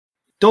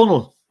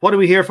Donal, what are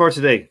we here for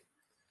today?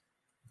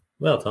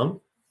 Well, Tom,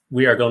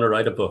 we are going to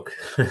write a book.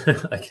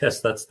 I guess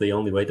that's the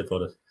only way to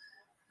put it.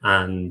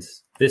 And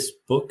this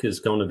book is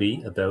going to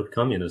be about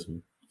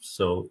communism.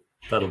 So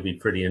that'll be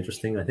pretty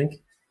interesting, I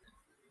think.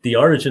 The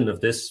origin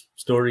of this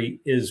story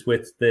is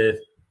with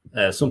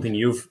something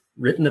you've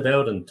written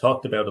about and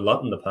talked about a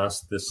lot in the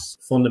past, this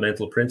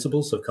fundamental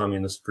principles of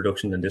communist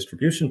production and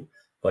distribution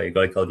by a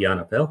guy called Jan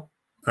Appel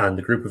and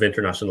the group of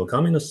international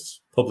communists,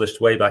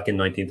 published way back in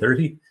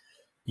 1930.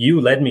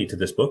 You led me to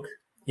this book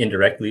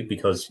indirectly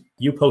because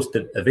you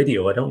posted a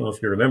video. I don't know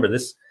if you remember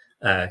this,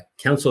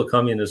 Council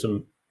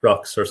Communism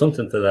Rocks or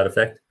something to that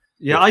effect.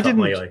 Yeah, I don't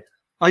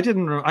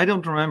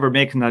remember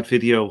making that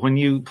video. When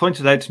you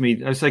pointed out to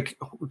me, I was like,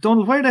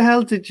 Donald, where the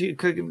hell did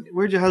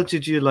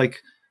you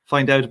like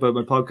find out about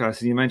my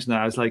podcast? And you mentioned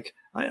that. I was like,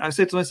 I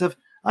said to myself,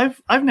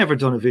 I've never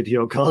done a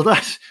video called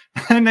that.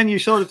 And then you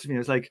showed it to me. I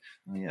was like,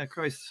 oh yeah,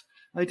 Christ,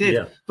 I did.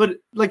 Yeah. But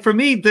like for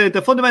me,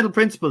 the fundamental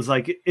principles,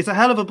 like it's a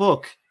hell of a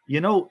book. You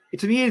know,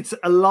 to me, it's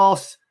a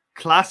lost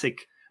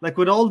classic. Like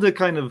with all the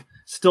kind of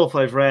stuff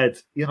I've read,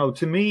 you know,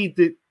 to me,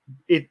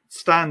 it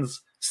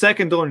stands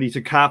second only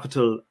to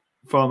Capital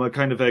from a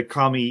kind of a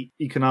commie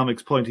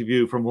economics point of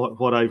view from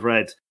what I've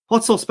read.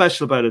 What's so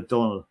special about it,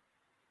 Donal?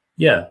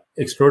 Yeah,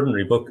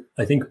 extraordinary book.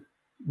 I think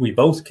we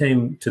both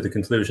came to the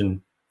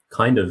conclusion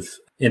kind of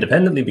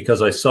independently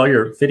because I saw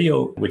your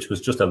video, which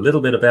was just a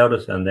little bit about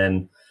it. And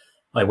then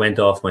I went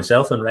off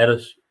myself and read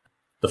it.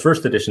 The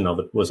first edition of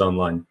it was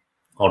online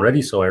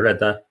already, so I read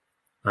that.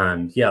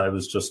 And yeah, it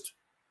was just,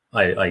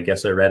 I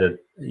guess I read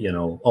it, you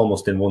know,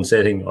 almost in one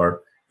sitting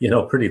or, you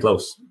know, pretty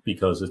close,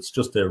 because it's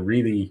just a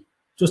really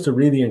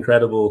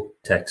incredible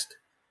text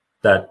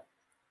that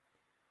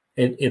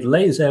it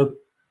lays out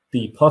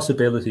the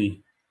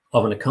possibility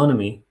of an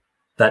economy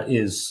that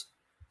is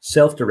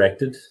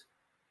self-directed,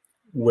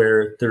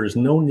 where there is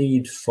no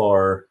need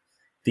for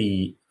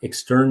the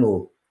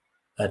external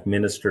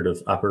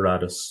administrative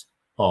apparatus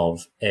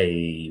of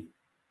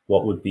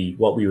what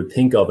we would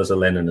think of as a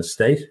Leninist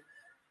state,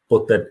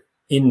 but that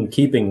in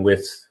keeping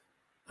with,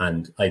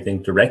 and I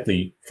think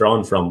directly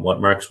drawn from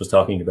what Marx was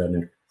talking about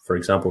in, for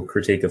example,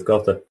 Critique of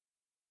Goethe,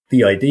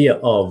 the idea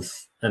of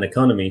an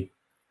economy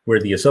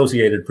where the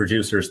associated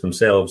producers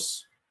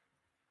themselves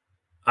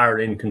are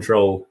in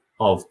control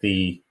of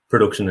the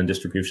production and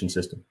distribution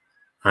system.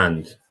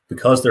 And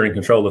because they're in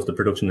control of the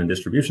production and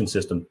distribution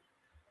system,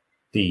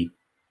 the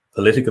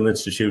political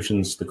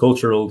institutions, the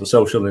cultural, the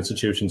social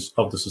institutions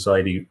of the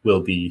society will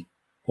be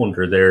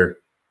under their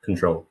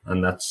control.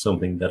 And that's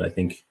something that I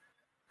think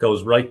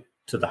goes right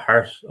to the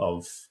heart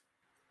of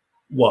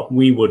what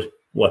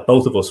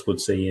both of us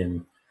would see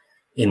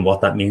in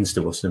what that means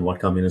to us and what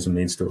communism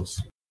means to us.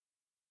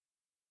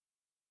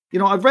 You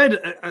know, I've read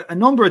a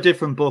number of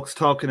different books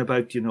talking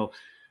about, you know,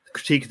 the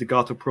Critique of the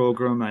Gotha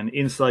program and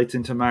insights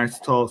into Marx's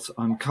thoughts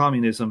on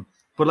communism.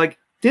 But like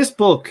this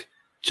book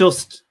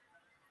just,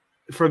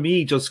 for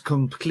me, just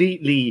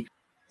completely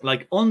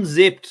like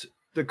unzipped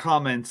the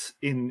comments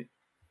in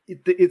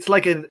it's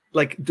like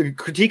the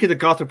Critique of the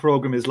Gotha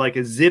program is like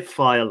a zip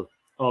file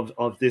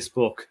of this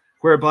book,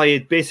 whereby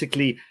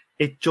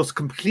it just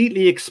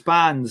completely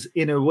expands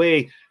in a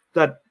way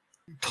that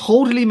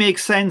totally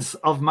makes sense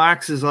of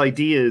Marx's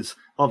ideas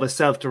of a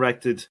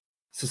self-directed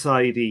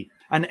society.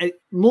 And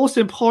most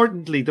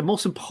importantly, the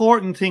most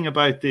important thing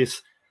about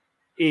this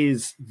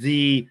is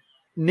the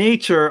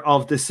nature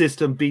of the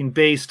system being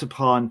based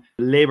upon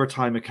labor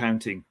time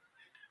accounting.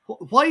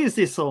 Why is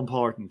this so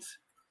important?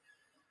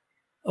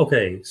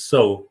 Okay,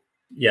 so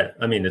yeah,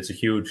 I mean, it's a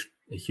huge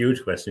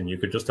question. You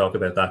could just talk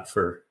about that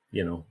for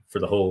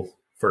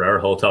our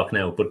whole talk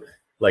now. But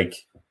like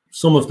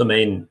some of the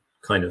main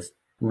kind of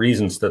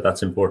reasons that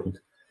that's important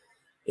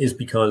is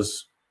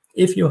because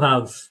if you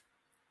have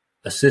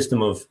a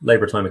system of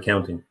labor time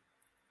accounting,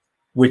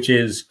 which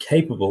is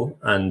capable,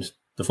 and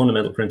the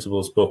Fundamental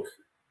Principles book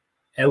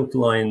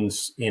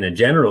outlines in a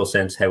general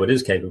sense how it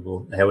is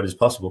capable, how it is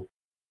possible.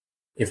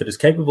 If it is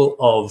capable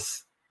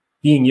of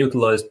being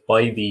utilized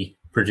by the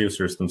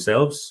producers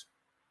themselves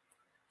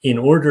in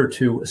order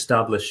to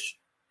establish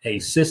a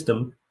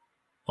system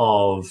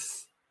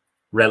of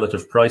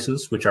relative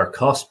prices, which are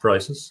cost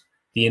prices,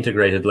 the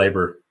integrated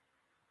labor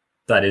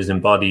that is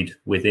embodied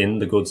within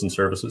the goods and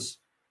services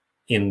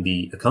in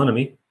the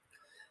economy,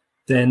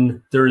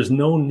 then there is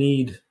no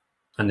need,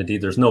 and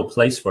indeed there's no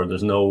place for,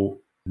 there's no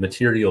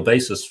material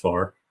basis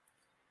for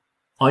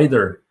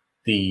either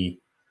the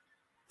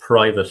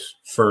private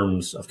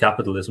firms of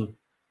capitalism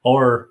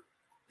or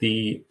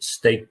the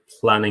state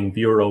planning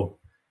bureau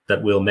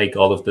that will make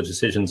all of the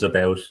decisions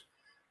about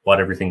what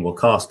everything will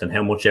cost and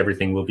how much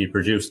everything will be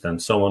produced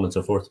and so on and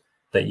so forth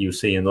that you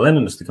see in the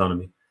Leninist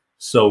economy.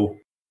 So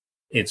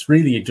it's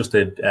really just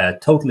a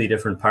totally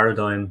different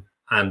paradigm.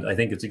 And I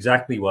think it's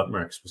exactly what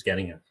Marx was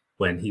getting at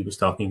when he was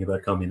talking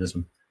about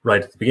communism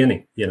right at the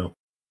beginning. You know,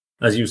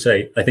 as you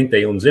say, I think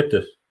they unzipped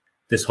it,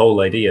 this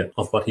whole idea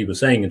of what he was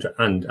saying,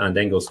 and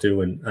Engels too,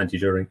 and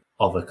Anti-Düring,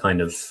 of a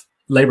kind of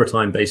labor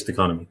time based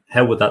economy.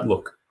 How would that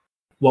look?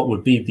 What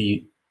would be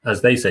the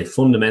as they say,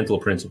 fundamental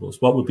principles?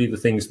 What would be the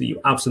things that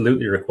you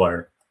absolutely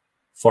require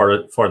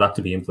for that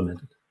to be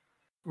implemented?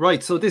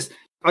 Right. So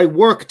I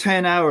work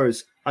 10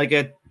 hours. I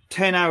get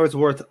 10 hours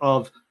worth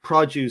of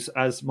produce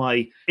as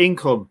my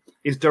income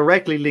is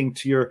directly linked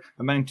to your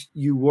amount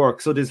you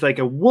work. So there's like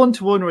a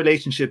one-to-one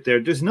relationship there.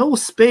 There's no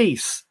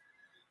space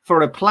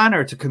for a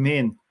planner to come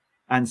in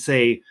and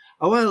say,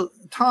 oh, well,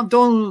 Tom,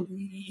 Donal,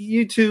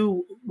 you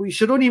two, we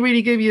should only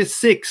really give you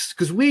 6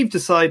 because we've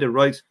decided,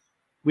 right,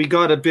 we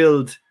got to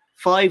build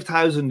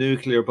 5,000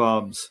 nuclear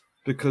bombs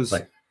because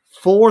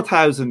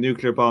 4,000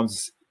 nuclear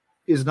bombs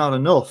is not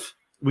enough.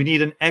 We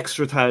need an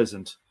extra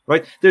 1,000,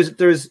 right?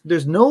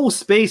 There's no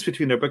space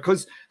between there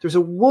because there's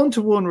a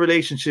one-to-one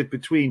relationship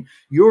between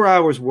your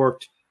hours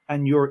worked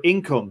and your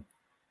income.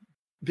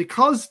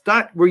 Because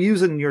that we're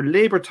using your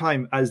labor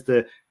time as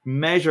the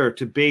measure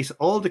to base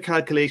all the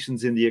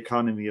calculations in the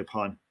economy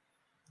upon,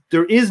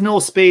 there is no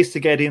space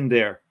to get in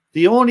there.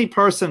 The only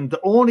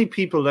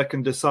people that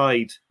can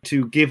decide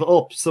to give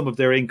up some of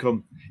their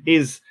income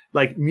is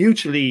like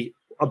mutually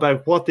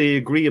about what they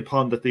agree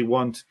upon that they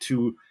want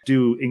to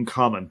do in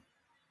common.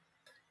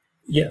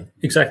 Yeah,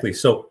 exactly.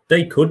 So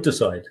they could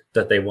decide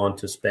that they want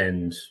to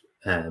spend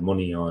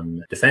money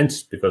on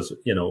defense because,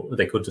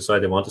 they could decide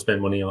they want to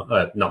spend money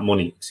on, not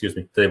money, excuse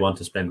me. They want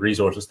to spend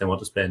resources. They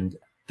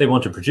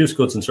want to produce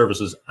goods and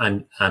services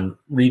and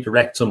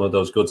redirect some of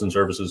those goods and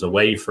services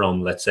away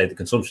from, let's say, the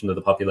consumption of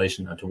the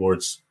population and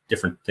towards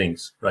different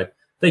things, right?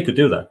 They could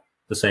do that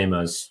the same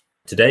as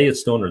today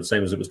it's done or the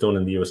same as it was done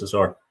in the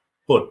USSR.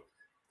 But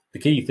the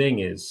key thing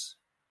is,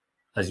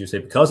 as you say,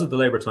 because of the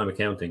labor time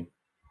accounting,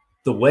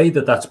 the way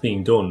that that's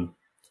being done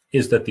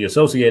is that the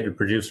associated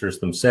producers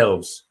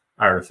themselves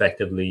are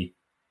effectively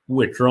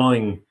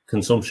withdrawing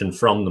consumption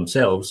from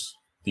themselves.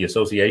 The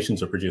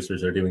associations of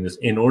producers are doing this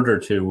in order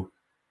to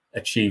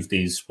achieve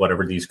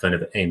whatever these kind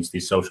of aims,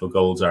 these social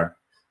goals are.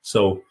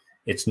 So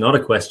it's not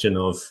a question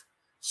of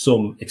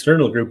some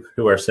external group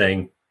who are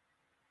saying,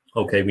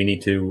 okay, we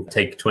need to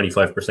take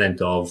 25%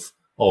 of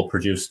all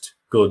produced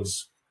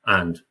goods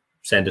and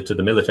send it to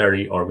the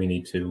military, or we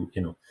need to,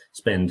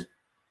 spend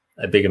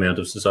a big amount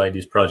of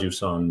society's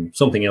produce on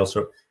something else,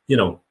 or,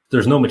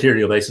 there's no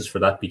material basis for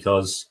that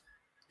because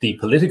the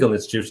political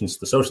institutions,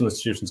 the social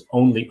institutions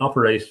only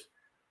operate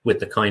with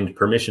the kind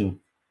permission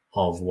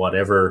of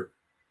whatever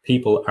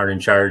people are in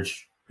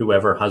charge,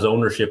 whoever has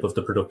ownership of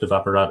the productive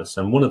apparatus.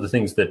 And one of the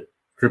things that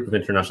Group of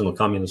International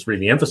Communists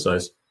really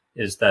emphasize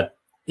is that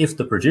if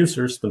the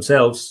producers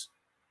themselves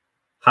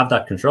have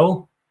that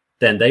control,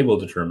 then they will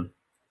determine.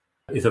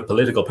 If a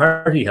political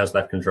party has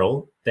that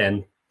control,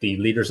 then the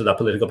leaders of that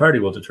political party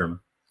will determine,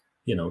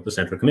 the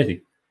Central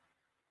Committee.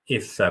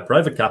 If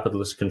private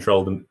capitalists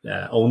control them,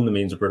 own the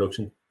means of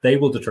production, they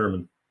will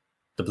determine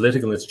the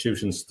political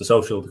institutions, the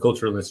social, the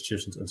cultural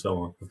institutions, and so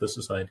on of the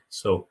society.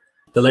 So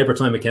the labor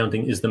time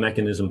accounting is the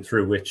mechanism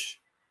through which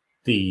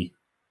the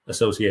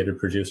associated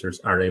producers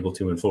are able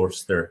to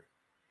enforce their,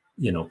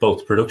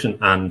 both production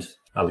and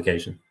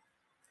allocation.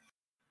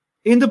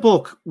 In the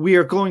book, we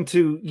are going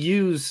to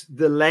use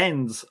the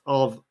lens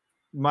of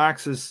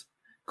Marx's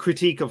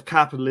critique of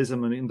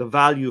capitalism and in the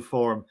value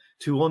form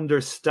to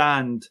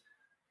understand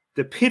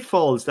the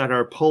pitfalls that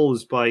are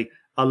posed by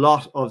a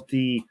lot of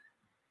the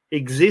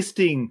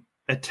existing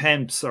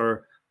attempts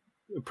or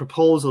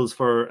proposals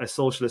for a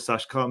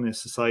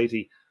socialist/communist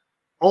society.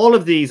 All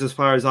of these, as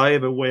far as I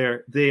am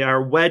aware, they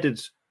are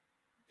wedded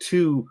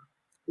to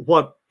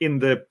what in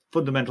the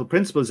fundamental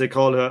principles they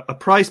call a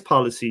price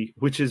policy,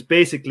 which is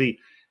basically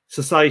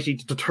society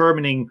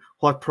determining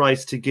what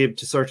price to give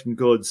to certain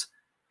goods,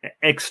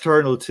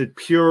 external to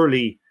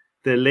purely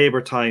the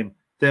labor time,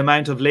 the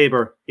amount of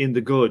labor in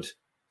the good.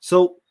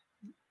 So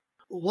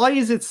why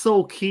is it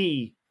so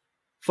key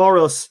for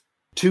us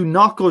to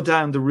not go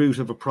down the route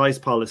of a price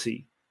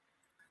policy?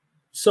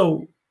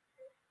 So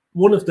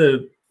one of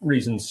the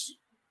reasons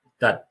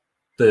that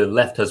the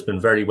left has been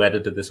very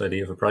wedded to this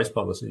idea of a price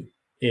policy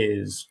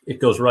is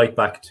it goes right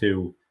back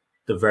to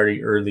the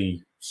very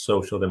early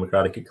social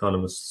democratic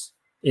economists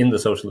in the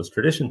socialist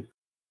tradition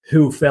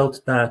who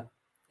felt that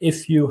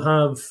if you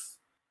have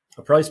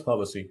a price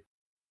policy,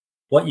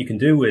 what you can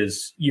do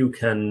is you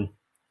can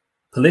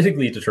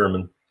politically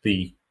determine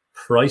the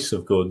price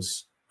of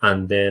goods,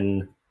 and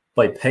then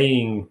by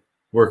paying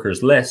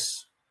workers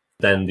less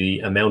than the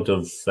amount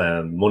of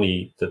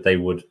money that they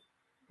would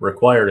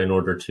require in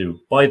order to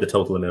buy the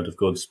total amount of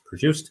goods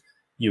produced,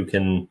 you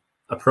can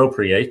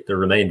appropriate the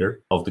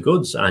remainder of the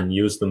goods and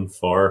use them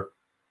for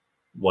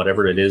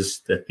whatever it is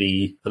that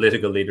the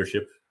political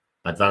leadership,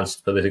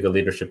 advanced political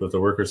leadership of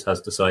the workers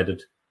has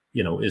decided,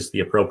 is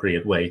the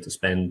appropriate way to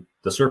spend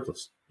the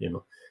surplus,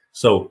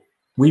 So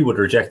we would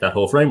reject that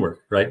whole framework,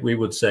 right? We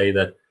would say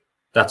that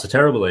that's a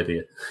terrible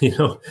idea.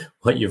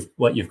 What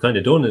you've kind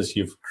of done is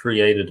you've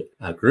created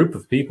a group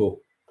of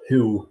people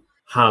who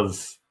have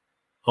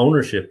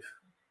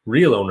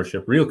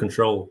real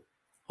control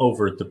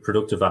over the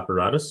productive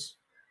apparatus,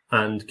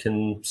 and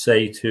can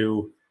say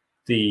to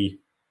the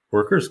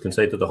workers, can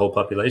say to the whole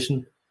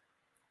population,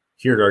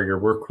 here are your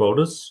work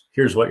quotas,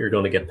 here's what you're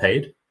going to get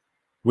paid.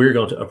 we're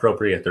going to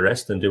appropriate the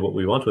rest and do what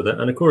we want with it.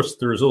 And of course,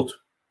 the result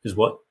is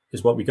what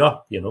we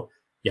got. You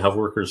have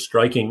workers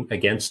striking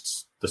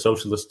against the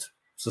socialist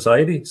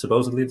society,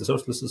 supposedly the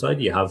socialist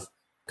society. You have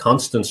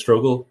constant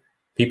struggle,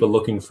 people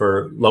looking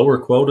for lower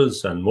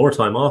quotas and more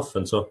time off.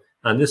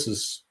 And this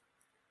is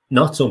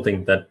not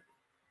something that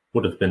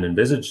would have been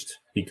envisaged,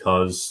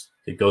 because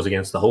it goes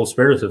against the whole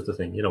spirit of the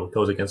thing. It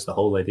goes against the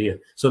whole idea.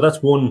 So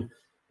that's one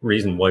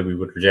reason why we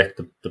would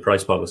reject the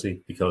price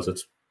policy, because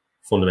it's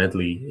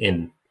fundamentally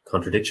in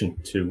contradiction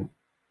to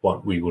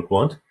what we would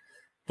want.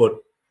 But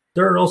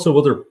there are also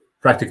other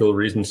practical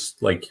reasons.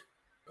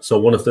 So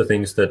one of the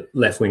things that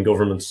left-wing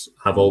governments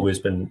have always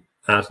been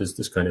at is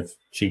this kind of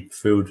cheap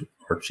food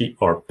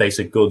or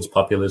basic goods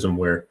populism,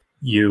 where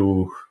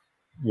you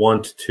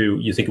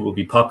think it will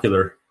be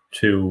popular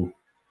to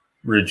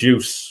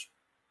reduce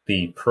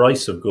the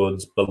price of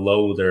goods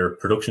below their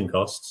production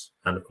costs.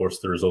 And of course,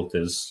 the result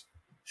is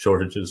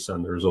shortages,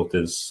 and the result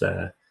is,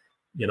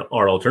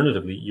 or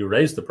alternatively, you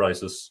raise the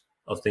prices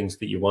of things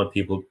that you want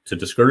people to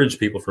discourage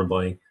people from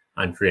buying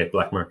and create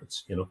black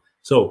markets,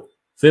 So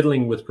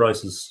fiddling with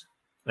prices,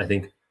 I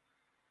think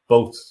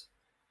both,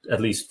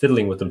 at least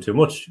fiddling with them too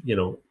much,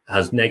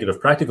 has negative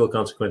practical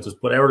consequences,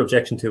 but our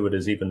objection to it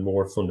is even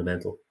more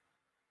fundamental.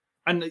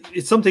 And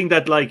it's something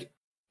that,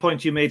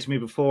 point you made to me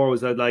before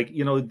was that,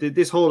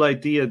 this whole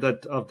idea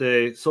that of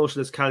the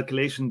socialist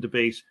calculation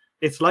debate,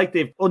 it's like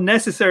they've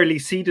unnecessarily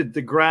ceded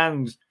the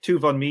ground to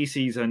von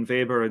Mises and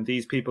Weber and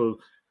these people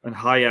and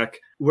Hayek,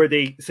 where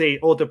they say,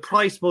 oh, the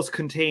price must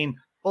contain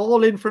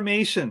all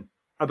information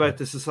about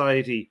the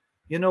society,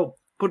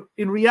 but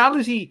in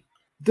reality,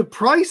 the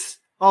price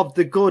of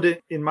the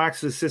good in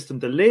Marx's system,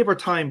 the labor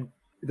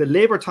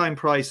time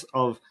price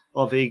of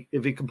a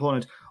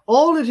component,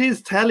 all it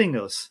is telling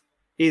us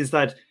is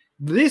that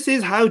this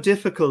is how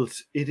difficult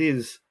it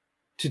is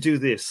to do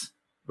this,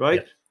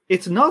 right? Yeah.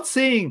 It's not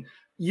saying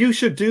you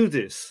should do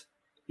this.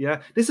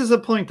 Yeah. This is a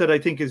point that I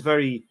think is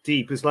very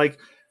deep. It's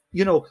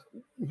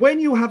when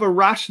you have a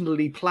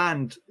rationally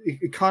planned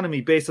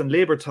economy based on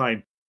labor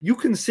time, you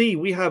can see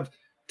we have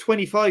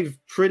 25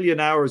 trillion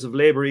hours of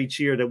labor each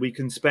year that we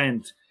can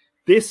spend.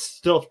 This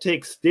stuff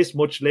takes this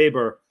much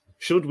labor.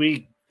 Should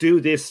we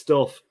do this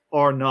stuff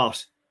or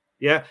not?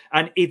 Yeah.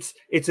 And it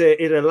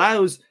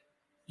allows,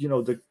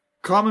 the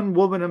common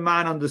woman and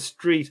man on the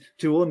street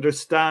to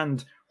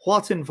understand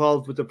what's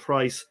involved with the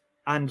price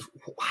and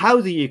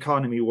how the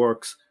economy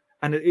works.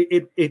 And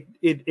it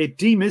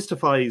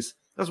demystifies.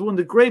 That's one of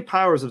the great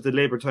powers of the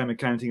labor time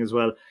accounting as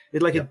well.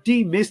 It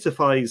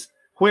demystifies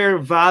where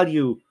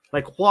value,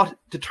 what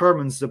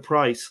determines the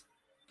price.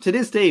 To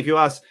this day, if you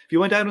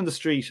went out on the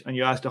street and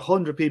you asked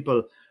 100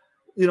 people,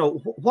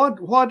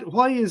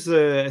 why is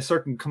a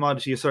certain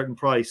commodity a certain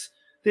price?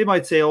 They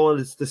might say, oh,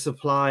 it's the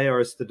supply or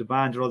it's the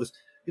demand or all this.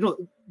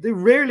 They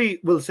rarely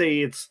will say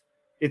it's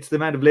the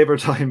amount of labor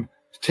time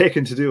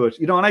taken to do it.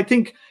 And I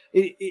think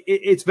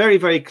it's very,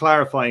 very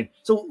clarifying.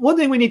 So one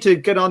thing we need to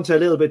get onto a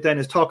little bit then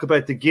is talk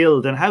about the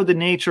guild and how the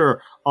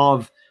nature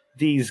of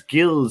these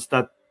guilds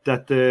that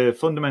the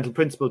fundamental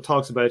principle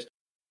talks about,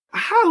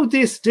 how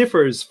this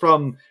differs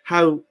from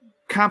how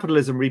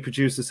capitalism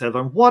reproduces itself,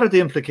 and what are the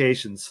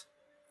implications?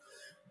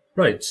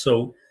 Right.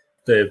 So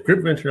the Group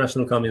of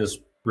International Communists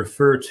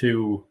refer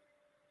to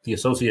the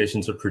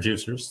associations of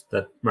producers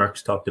that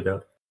Marx talked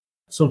about,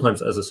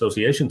 sometimes as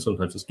associations,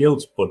 sometimes as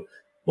guilds. But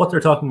what they're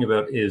talking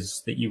about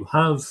is that you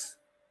have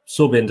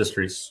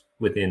sub-industries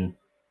within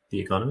the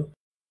economy.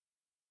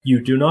 You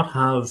do not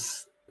have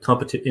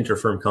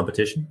inter-firm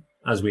competition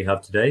as we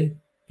have today,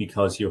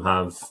 because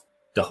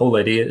the whole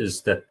idea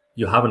is that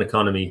you have an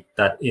economy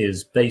that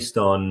is based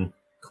on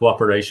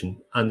cooperation.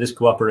 And this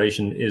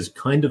cooperation is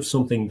kind of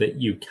something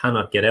that you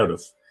cannot get out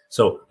of.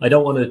 So I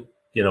don't want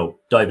to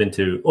dive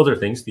into other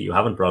things that you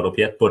haven't brought up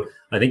yet, but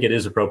I think it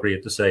is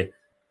appropriate to say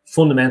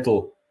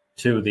fundamental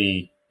to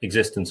the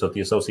existence of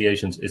the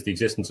associations is the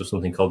existence of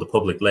something called the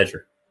public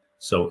ledger.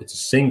 So it's a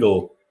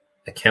single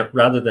account,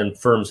 rather than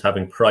firms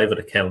having private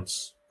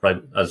accounts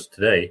as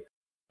today.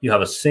 You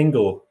have a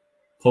single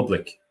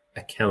public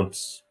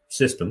accounts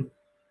system,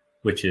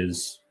 which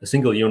is a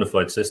single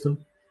unified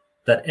system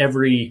that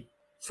every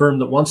firm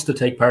that wants to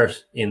take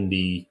part in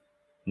the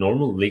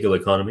normal legal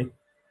economy,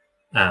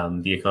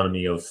 the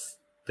economy of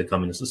the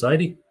communist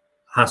society,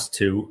 has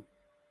to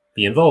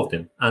be involved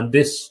in. And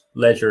this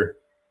ledger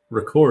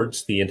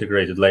records the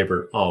integrated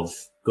labor of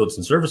goods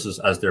and services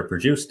as they're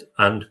produced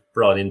and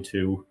brought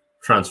into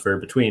transfer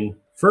between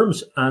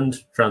firms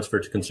and transfer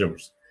to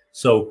consumers.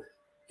 So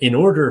in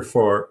order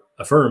for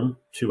a firm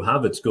to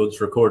have its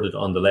goods recorded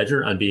on the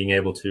ledger and being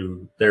able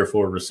to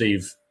therefore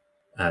receive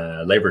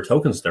labor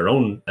tokens, their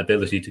own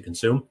ability to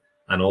consume,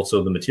 and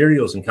also the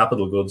materials and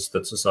capital goods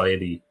that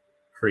society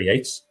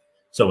creates.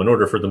 So in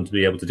order for them to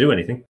be able to do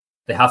anything,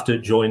 they have to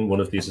join one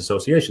of these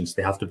associations.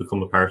 They have to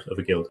become a part of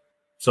a guild.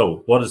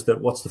 So what's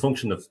the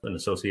function of an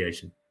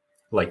association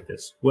like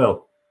this?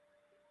 Well,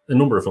 a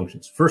number of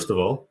functions. First of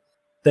all,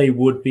 they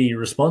would be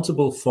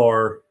responsible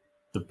for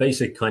the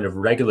basic kind of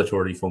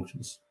regulatory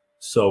functions.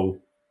 So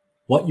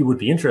what you would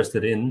be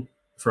interested in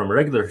from a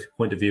regular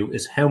point of view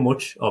is how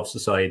much of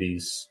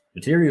society's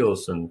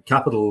materials and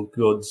capital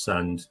goods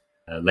and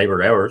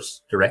labor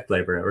hours, direct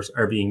labor hours,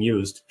 are being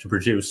used to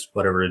produce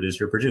whatever it is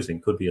you're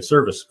producing. Could be a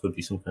service, could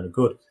be some kind of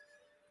good.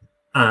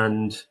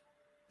 And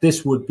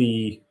this would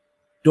be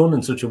done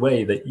in such a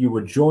way that you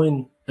would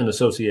join an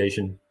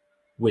association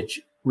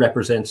which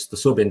represents the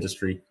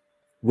sub-industry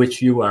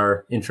which you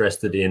are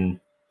interested in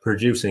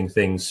producing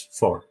things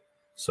for.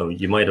 So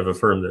you might have a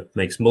firm that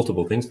makes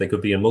multiple things. They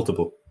could be in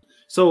multiple.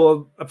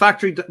 So a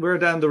factory, we're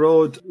down the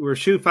road, we're a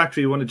shoe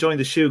factory, we want to join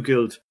the shoe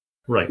guild.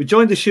 Right. We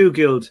join the shoe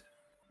guild.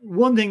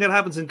 One thing that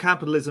happens in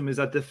capitalism is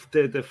that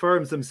the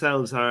firms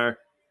themselves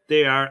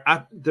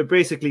they're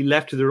basically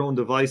left to their own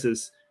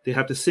devices. They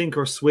have to sink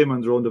or swim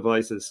on their own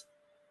devices.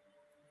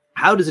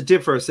 How does it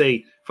differ,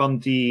 say, from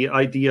the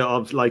idea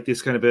of like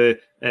this kind of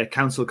a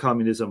council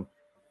communism?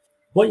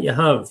 What you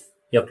have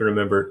to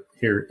remember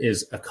here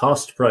is a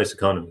cost price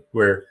economy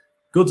where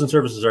goods and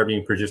services are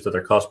being produced at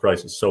their cost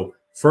prices. So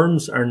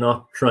firms are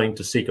not trying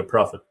to seek a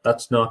profit.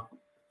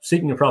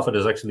 Seeking a profit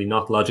is actually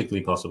not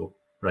logically possible,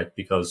 right?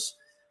 Because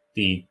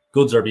the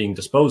goods are being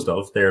disposed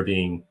of, they're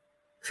being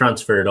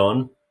transferred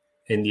on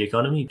in the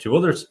economy to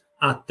others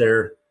at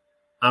their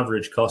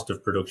average cost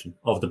of production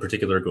of the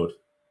particular good.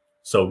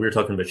 So we're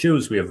talking about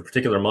shoes. We have a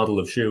particular model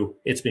of shoe.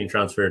 It's being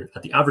transferred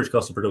at the average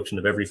cost of production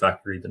of every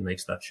factory that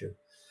makes that shoe.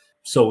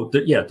 So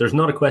there's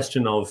not a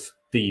question of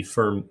the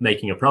firm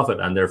making a profit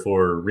and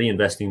therefore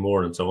reinvesting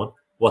more and so on.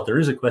 What there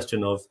is a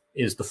question of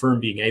is the firm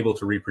being able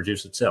to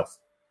reproduce itself.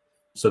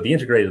 So the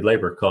integrated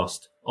labor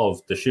cost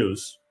of the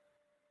shoes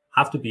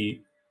have to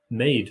be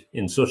made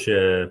in such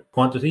a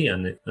quantity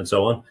and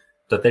so on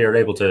that they are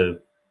able to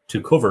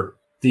cover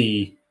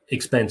the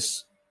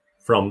expense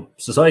from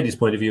society's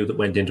point of view that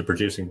went into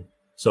producing them.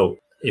 So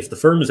if the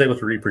firm is able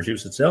to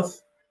reproduce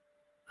itself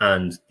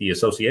and the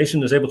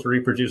association is able to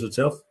reproduce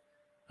itself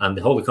and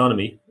the whole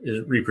economy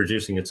is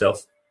reproducing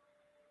itself,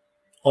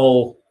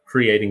 all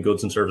creating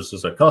goods and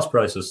services at cost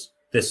prices,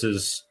 this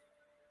is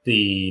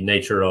the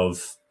nature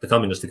of the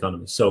communist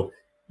economy. So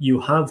you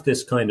have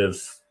this kind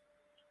of,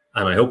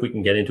 and I hope we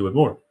can get into it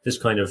more, this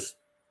kind of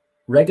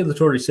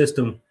regulatory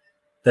system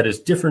that is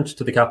different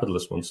to the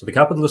capitalist one. So the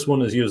capitalist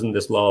one is using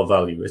this law of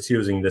value. It's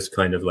using this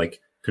kind of like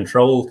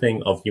control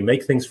thing of you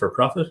make things for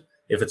profit.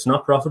 If it's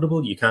not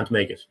profitable, you can't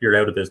make it. You're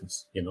out of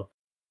business, you know.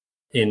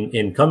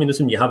 In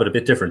communism, you have it a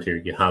bit different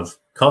here. You have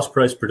cost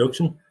price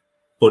production,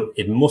 but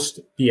it must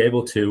be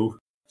able to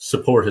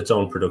support its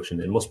own production.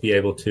 It must be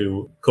able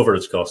to cover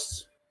its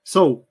costs.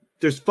 So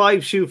there's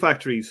 5 shoe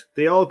factories.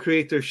 They all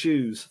create their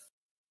shoes.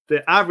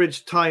 The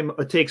average time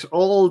it takes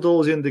all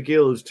those in the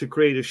guild to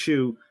create a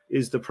shoe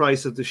is the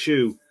price of the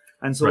shoe.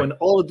 And so when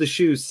all of the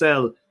shoes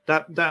sell,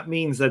 that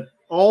means that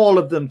all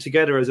of them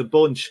together as a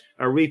bunch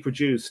are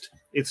reproduced.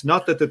 It's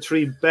not that the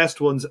 3 best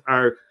ones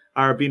are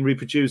being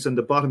reproduced and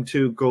the bottom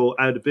 2 go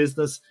out of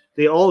business.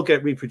 They all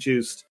get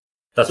reproduced.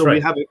 That's so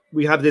right.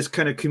 we have this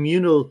kind of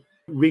communal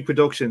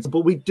reproduction,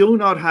 but we do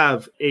not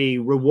have a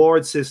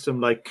reward system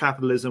like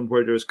capitalism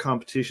where there's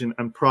competition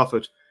and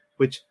profit,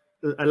 which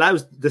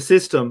allows the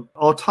system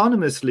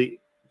autonomously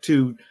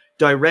to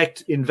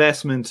direct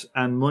investment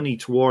and money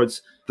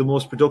towards the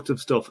most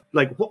productive stuff.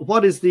 Like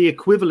what is the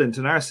equivalent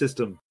in our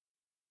system?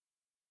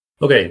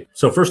 Okay,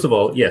 so first of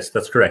all, yes,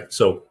 that's correct.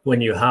 So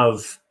when you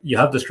have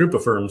this group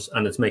of firms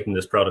and it's making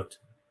this product,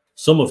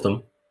 some of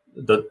them,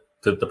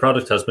 the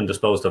product has been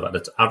disposed of at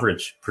its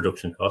average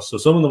production cost. So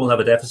some of them will have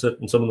a deficit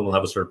and some of them will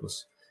have a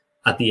surplus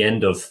at the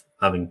end of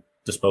having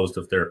disposed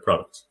of their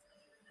products.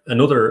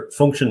 Another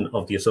function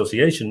of the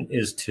association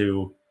is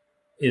to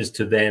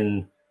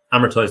then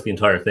amortize the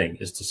entire thing,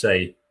 is to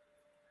say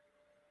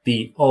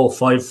all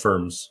 5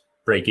 firms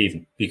break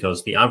even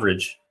because the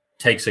average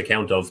takes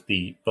account of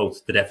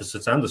both the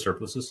deficits and the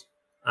surpluses,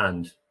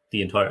 and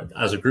the entire,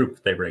 as a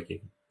group, they break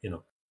even, you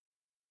know.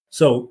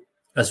 So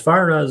as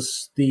far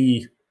as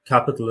the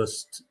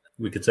capitalist,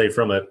 we could say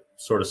from a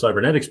sort of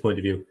cybernetics point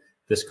of view,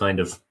 this kind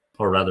of,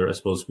 or rather, I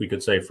suppose we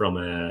could say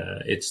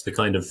it's the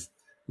kind of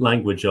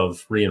language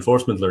of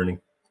reinforcement learning,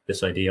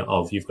 this idea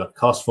of you've got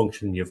cost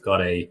function, you've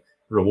got a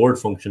reward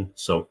function.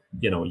 So,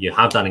 you know, you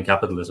have that in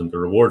capitalism. The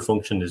reward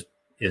function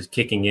is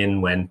kicking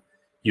in when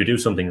you do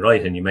something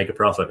right and you make a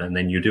profit, and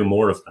then you do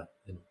more of that.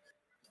 You know?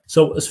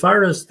 So as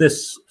far as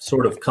this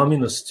sort of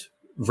communist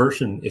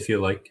version, if you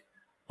like,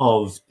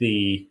 of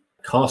the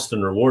cost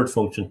and reward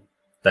function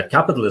that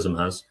capitalism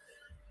has,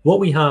 what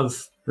we have,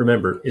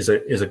 remember, is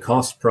a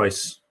cost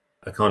price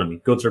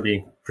economy. Goods are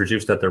being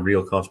produced at their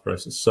real cost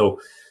prices.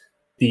 So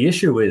the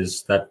issue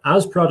is that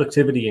as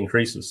productivity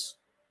increases,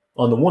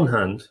 on the one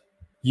hand,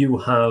 you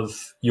have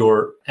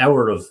your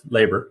hour of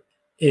labor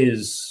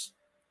is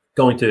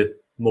going to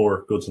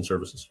more goods and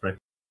services, right?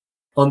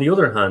 On the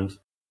other hand,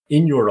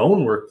 in your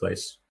own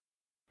workplace,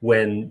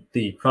 when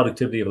the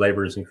productivity of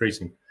labor is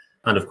increasing,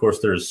 and of course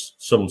there's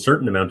some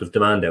certain amount of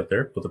demand out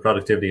there, but the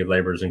productivity of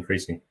labor is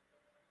increasing,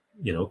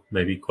 you know,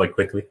 maybe quite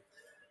quickly,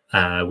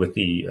 with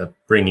the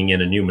bringing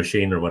in a new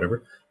machine or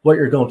whatever, what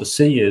you're going to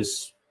see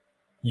is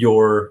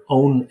your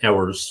own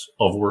hours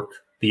of work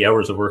the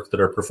hours of work that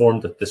are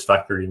performed at this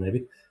factory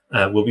maybe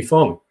will be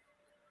falling.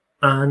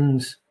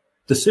 And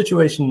the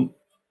situation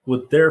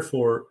would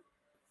therefore,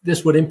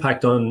 this would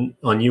impact on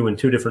you in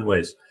two different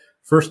ways.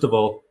 First of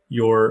all,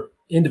 your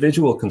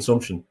individual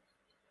consumption,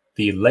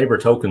 the labor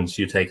tokens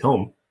you take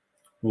home,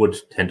 would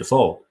tend to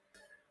fall.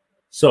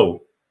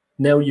 So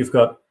now you've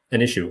got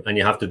an issue and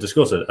you have to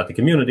discuss it at the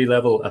community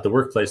level, at the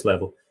workplace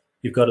level.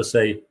 You've got to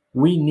say,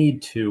 we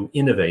need to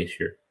innovate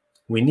here.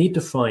 We need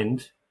to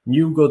find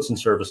new goods and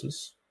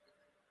services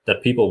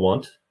that people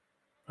want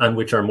and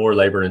which are more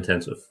labor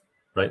intensive,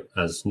 right?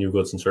 As new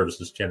goods and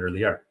services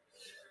generally are.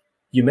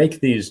 You make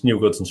these new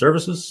goods and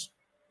services.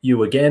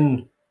 You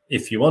again,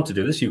 if you want to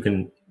do this, you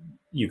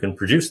can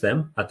produce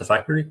them at the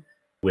factory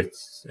with,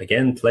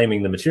 again,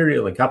 claiming the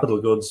material and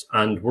capital goods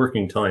and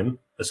working time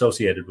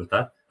associated with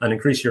that, and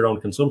increase your own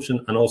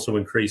consumption and also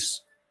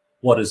increase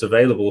what is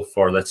available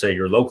for, let's say,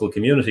 your local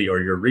community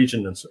or your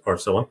region or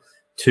so on,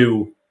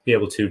 to be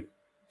able to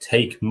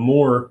take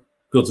more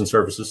goods and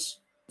services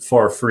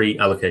for free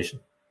allocation.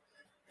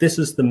 This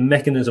is the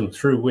mechanism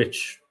through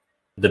which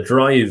the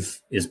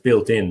drive is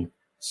built in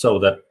so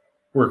that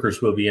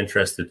workers will be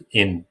interested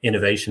in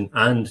innovation,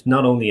 and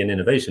not only in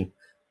innovation,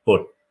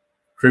 but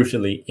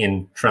crucially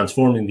in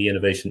transforming the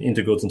innovation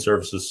into goods and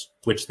services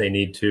which they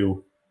need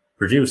to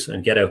produce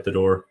and get out the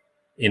door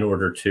in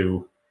order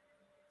to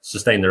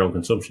sustain their own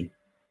consumption.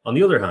 On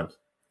the other hand,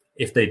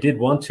 if they did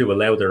want to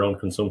allow their own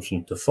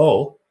consumption to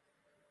fall,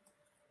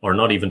 or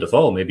not even to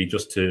fall, maybe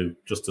just to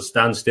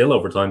stand still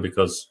over time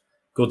because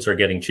goods are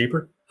getting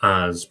cheaper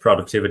as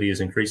productivity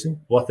is increasing,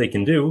 what they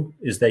can do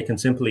is they can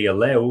simply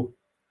allow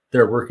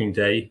their working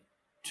day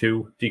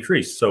to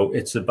decrease. So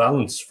it's a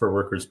balance for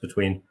workers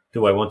between,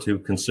 do I want to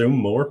consume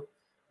more,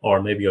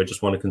 or maybe I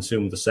just want to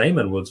consume the same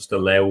and we'll just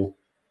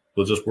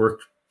work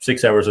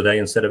 6 hours a day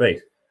instead of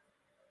 8.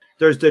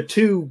 There's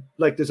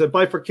there's a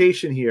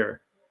bifurcation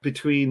here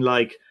between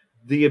like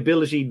the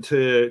ability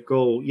to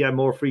go,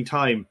 more free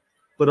time,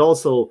 but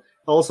also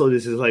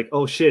this is like,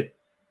 oh shit,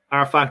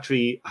 our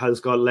factory has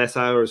got less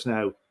hours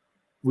now.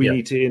 We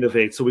need to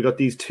innovate. So we got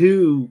these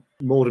two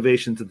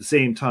motivations at the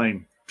same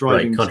time,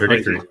 driving. Right,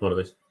 contradictory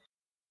motivations.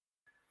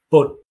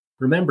 But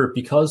remember,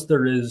 because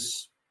there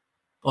is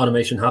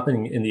automation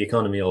happening in the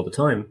economy all the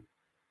time,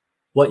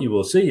 what you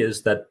will see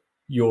is that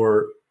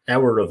your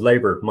hour of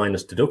labor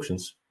minus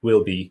deductions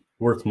will be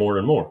worth more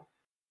and more.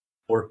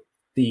 Or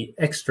the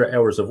extra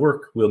hours of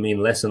work will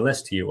mean less and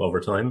less to you over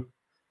time.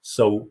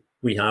 So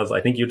we have,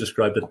 I think you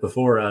described it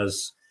before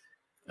as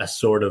a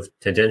sort of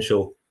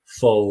tangential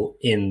fall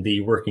in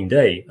the working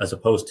day as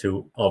opposed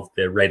to of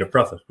the rate of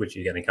profit, which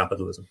you get in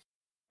capitalism.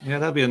 Yeah,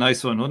 that'd be a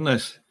nice one, wouldn't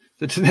it?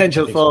 The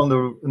tangential fall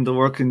in the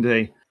working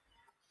day.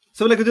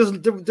 So like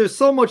there's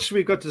so much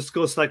we've got to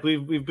discuss. Like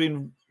we've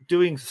been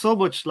doing so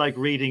much like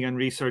reading and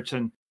research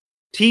and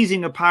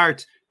teasing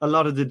apart a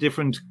lot of the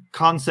different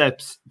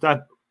concepts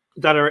that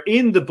are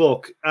in the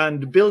book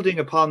and building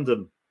upon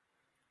them.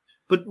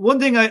 But one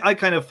thing I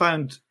kind of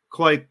found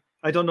quite,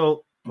 I don't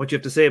know what you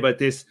have to say about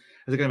this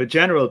as a kind of a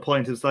general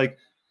point, is like,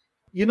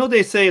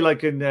 they say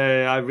like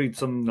I read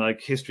some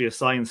like history of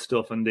science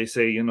stuff, and they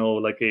say,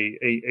 like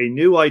a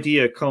new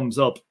idea comes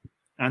up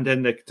and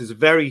then there's a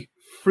very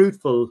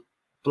fruitful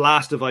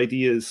blast of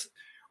ideas.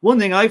 One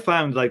thing I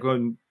found, like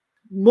when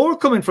more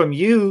coming from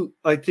you,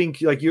 I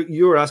think like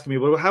you were asking me,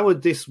 well, how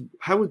would this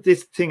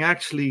thing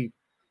actually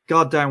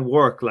goddamn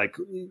work? Like,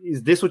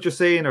 is this what you're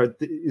saying? Or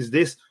is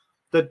this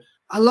that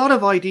a lot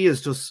of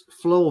ideas just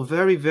flow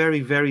very,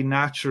 very, very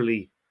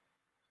naturally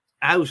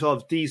out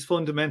of these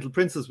fundamental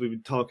principles we've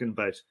been talking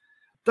about?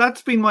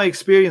 That's been my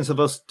experience of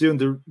us doing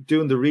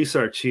the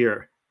research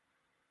here.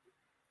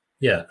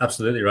 Yeah,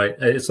 absolutely right.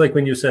 It's like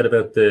when you said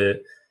about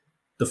the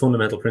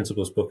Fundamental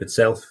Principles book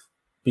itself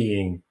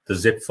being the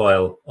zip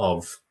file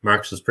of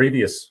Marx's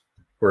previous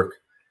work.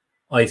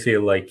 I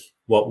feel like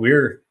what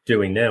we're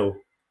doing now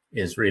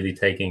is really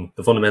taking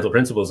the fundamental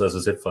principles as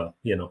a zip file,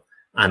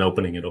 and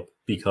opening it up,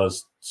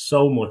 because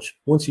so much,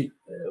 once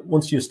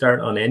you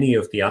start on any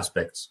of the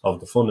aspects of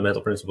the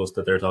fundamental principles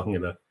that they're talking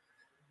about,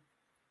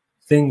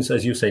 things,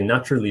 as you say,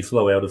 naturally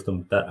flow out of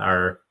them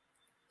that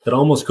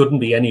almost couldn't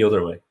be any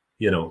other way,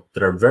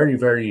 that are very,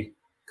 very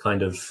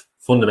kind of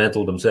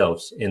fundamental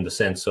themselves, in the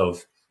sense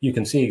of you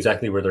can see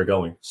exactly where they're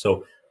going.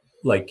 So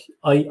like,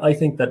 I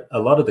think that a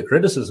lot of the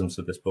criticisms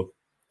of this book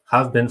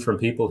have been from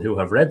people who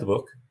have read the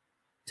book,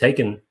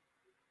 taken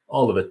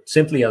all of it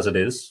simply as it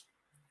is,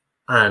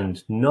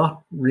 and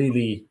not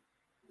really,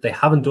 they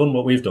haven't done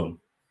what we've done,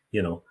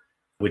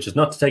 which is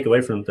not to take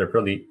away from them. They're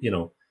probably,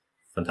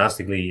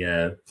 fantastically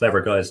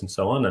clever guys and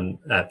so on,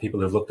 and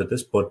people who've looked at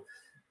this, but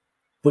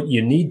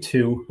you need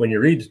to, when you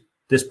read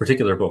this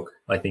particular book,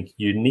 I think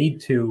you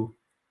need to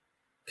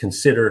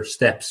consider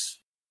steps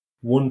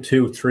 1,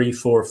 2, 3,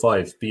 4,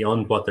 5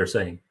 beyond what they're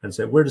saying, and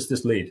say, where does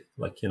this lead?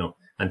 Like,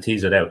 and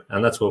tease it out.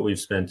 And that's what we've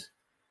spent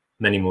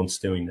many months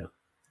doing now,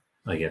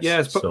 I guess.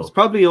 Yeah, it's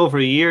probably over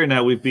a year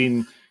now we've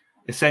been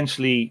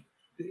essentially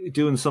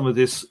doing some of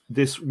this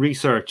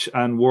research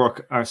and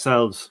work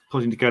ourselves,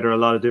 putting together a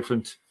lot of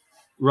different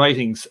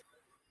writings.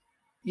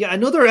 Yeah,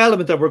 another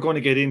element that we're going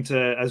to get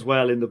into as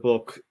well in the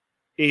book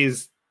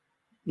is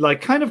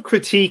like kind of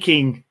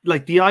critiquing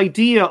like the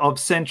idea of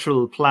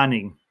central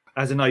planning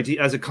as an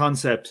idea, as a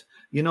concept.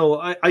 You know,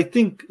 I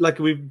think like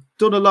we've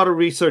done a lot of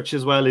research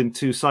as well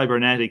into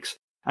cybernetics,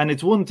 and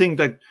it's one thing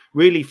that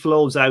really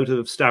flows out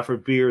of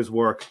Stafford Beer's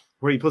work,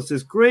 where he puts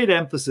this great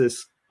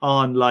emphasis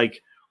on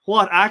like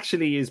what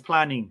actually is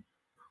planning,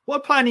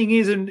 what planning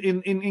is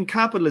in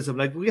capitalism.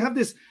 Like we have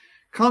this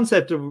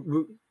concept of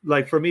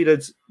like, for me,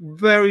 that's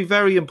very,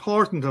 very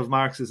important of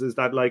Marx's, is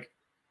that like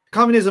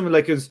communism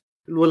like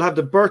will have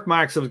the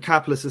birthmarks of a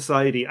capitalist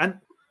society. And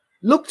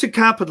look to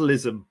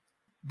capitalism.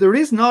 There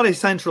is not a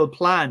central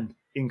plan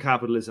in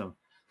capitalism.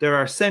 There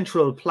are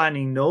central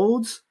planning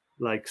nodes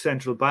like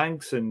central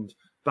banks and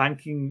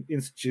banking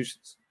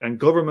institutions and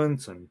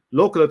governments and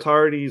local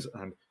authorities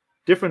and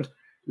different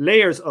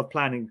layers of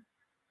planning.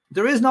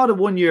 There is not a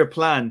 1-year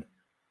plan,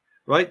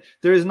 right?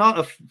 There is not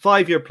a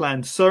 5-year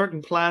plan.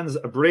 Certain plans,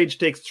 a bridge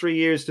takes 3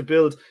 years to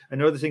build,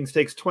 and other things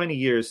takes 20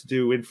 years to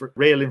do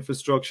rail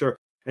infrastructure.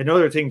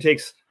 Another thing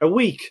takes a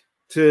week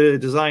to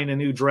design a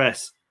new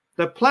dress.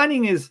 The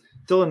planning is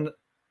done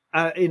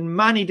in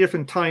many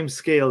different time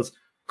scales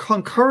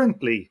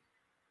concurrently.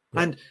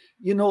 Yeah. And,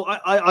 you know,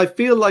 I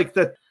feel like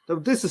that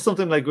this is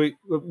something like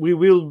we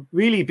will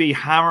really be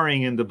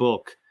hammering in the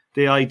book,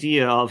 the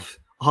idea of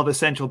a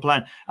central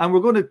plan. And we're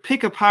going to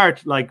pick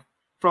apart, like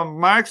from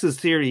Marx's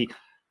theory,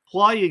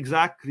 why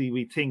exactly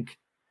we think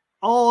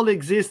all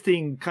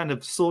existing kind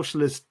of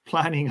socialist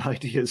planning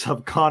ideas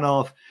have gone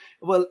off.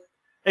 Well,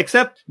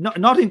 except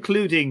not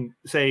including,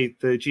 say,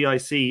 the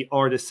GIC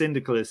or the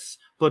syndicalists,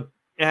 but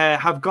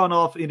have gone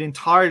off in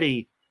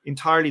entirely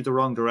the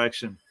wrong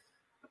direction.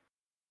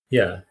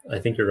 Yeah, I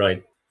think you're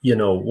right. You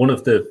know, one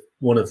of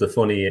the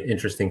funny,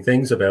 interesting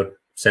things about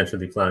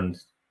centrally planned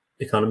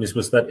economies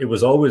was that it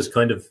was always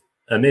kind of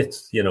a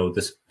myth. You know,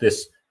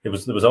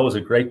 there was always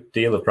a great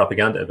deal of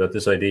propaganda about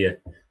this idea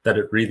that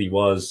it really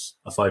was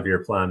a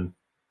 5-year plan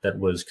that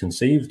was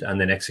conceived and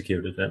then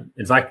executed. And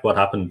in fact, what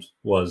happened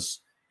was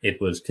it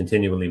was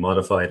continually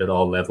modified at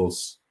all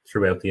levels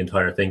throughout the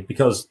entire thing,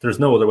 because there's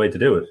no other way to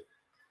do it.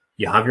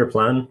 You have your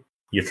plan,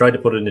 you try to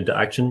put it into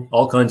action,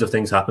 all kinds of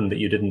things happen that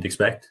you didn't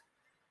expect.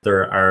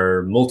 There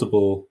are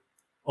multiple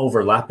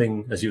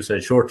overlapping, as you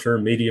said,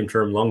 short-term,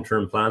 medium-term,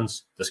 long-term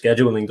plans. The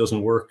scheduling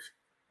doesn't work.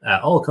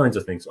 All kinds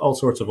of things, all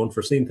sorts of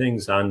unforeseen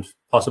things and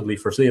possibly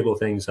foreseeable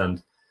things.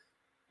 And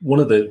one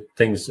of the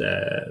things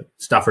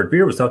Stafford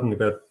Beer was talking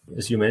about,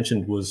 as you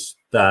mentioned, was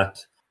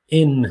that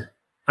in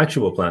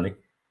actual planning,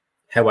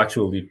 how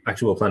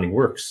actual planning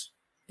works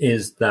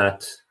is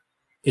that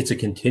it's a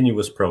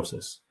continuous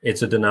process.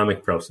 It's a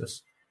dynamic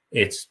process.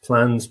 It's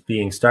plans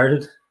being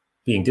started,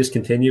 being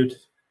discontinued,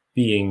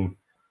 being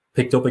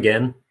picked up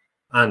again,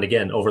 and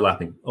again,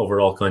 overlapping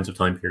over all kinds of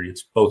time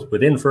periods, both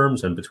within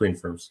firms and between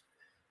firms.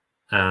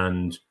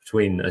 And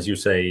between, as you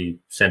say,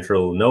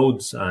 central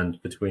nodes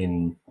and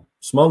between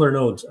smaller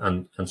nodes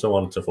and so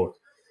on and so forth.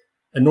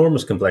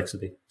 Enormous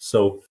complexity.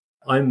 So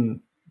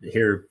I'm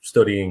here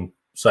studying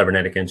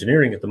cybernetic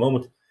engineering at the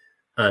moment.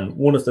 And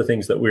one of the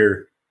things that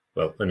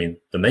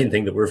the main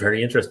thing that we're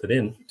very interested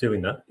in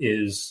doing that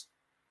is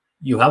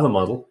you have a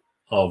model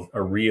of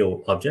a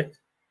real object.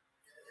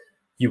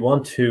 You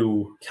want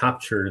to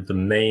capture the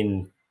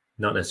main,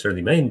 not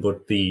necessarily main,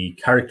 but the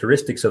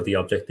characteristics of the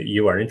object that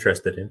you are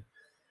interested in.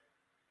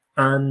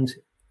 And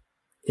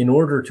in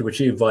order to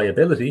achieve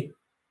viability,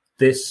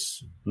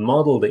 this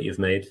model that you've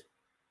made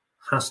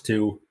has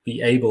to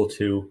be able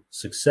to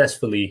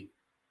successfully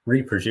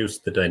reproduce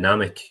the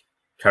dynamic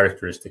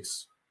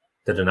characteristics,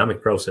 the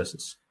dynamic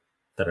processes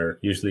that are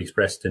usually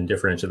expressed in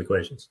differential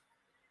equations.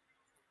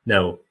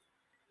 Now,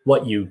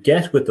 what you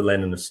get with the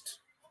Leninist,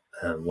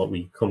 what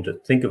we come to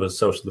think of as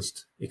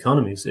socialist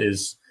economies,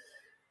 is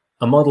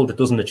a model that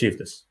doesn't achieve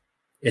this.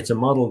 It's a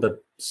model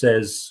that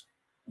says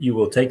you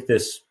will take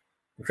this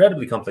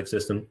incredibly complex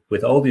system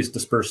with all these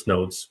dispersed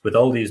nodes, with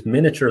all these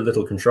miniature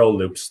little control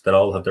loops that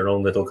all have their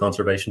own little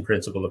conservation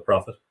principle of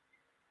profit.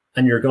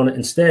 And you're going to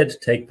instead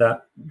take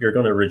that, you're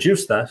going to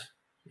reduce that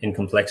in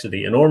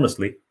complexity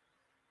enormously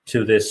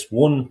to this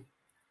one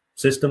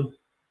system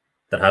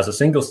that has a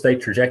single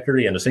state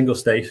trajectory and a single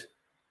state.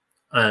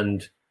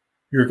 And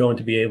you're going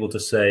to be able to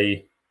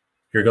say,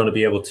 you're going to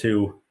be able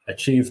to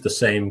achieve the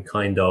same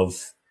kind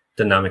of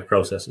dynamic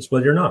processes.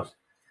 Well, you're not.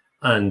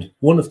 And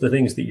one of the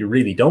things that you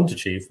really don't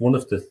achieve, one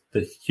of the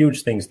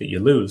huge things that you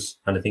lose,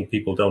 and I think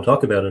people don't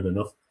talk about it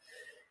enough,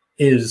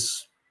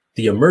 is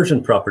the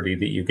emergent property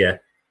that you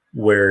get,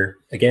 where,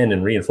 again,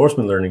 in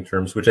reinforcement learning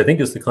terms, which I think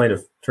is the kind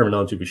of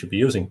terminology we should be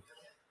using,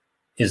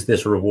 is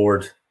this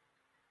reward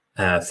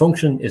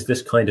function, is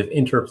this kind of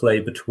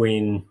interplay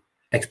between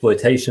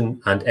exploitation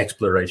and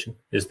exploration,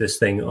 is this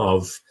thing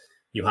of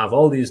you have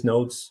all these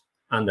nodes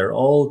and they're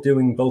all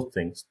doing both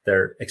things.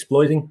 They're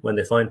exploiting when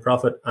they find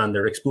profit, and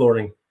they're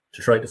exploring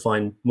to try to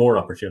find more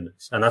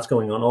opportunities. And that's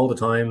going on all the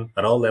time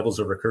at all levels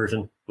of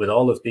recursion with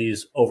all of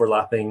these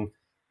overlapping,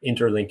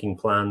 interlinking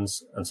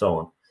plans and so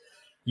on.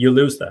 You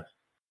lose that.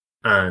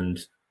 And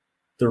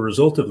the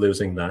result of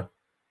losing that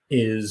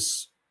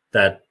is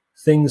that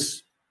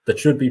things that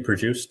should be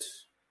produced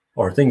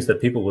or things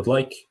that people would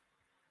like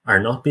are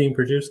not being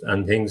produced,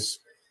 and things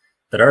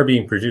that are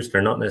being produced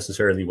are not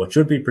necessarily what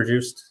should be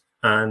produced.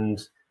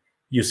 And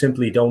you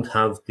simply don't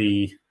have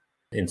the,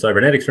 in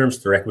cybernetics terms,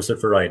 the requisite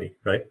variety,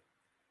 right,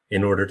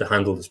 in order to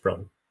handle this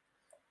problem.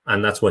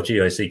 And that's what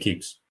GIC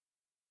keeps.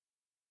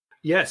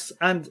 Yes,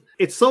 and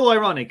it's so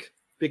ironic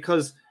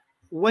because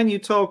when you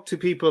talk to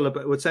people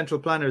about, with central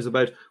planners,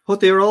 about what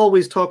they're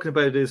always talking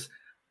about is,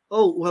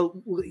 oh,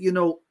 well, you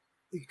know,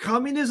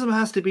 communism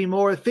has to be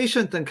more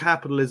efficient than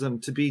capitalism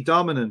to be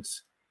dominant.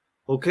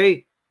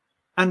 Okay.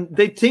 And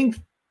they think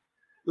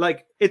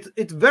like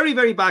it's very,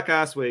 very back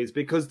ass ways,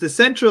 because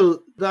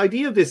the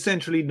idea of this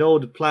centrally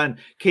noded plan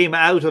came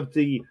out of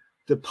the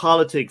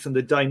politics and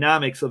the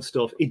dynamics of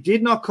stuff. It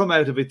did not come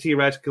out of a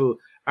theoretical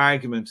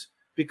argument,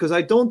 because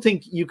I don't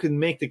think you can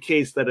make the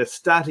case that a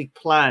static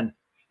plan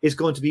is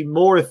going to be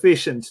more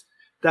efficient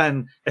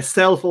than a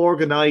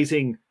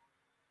self-organizing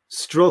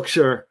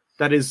structure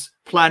that is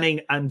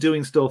planning and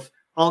doing stuff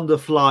on the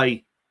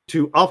fly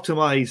to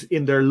optimize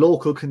in their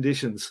local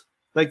conditions.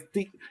 Like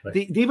the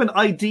even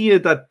idea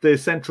that the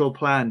central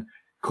plan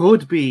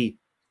could be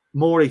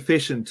more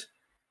efficient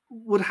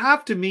would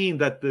have to mean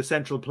that the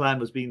central plan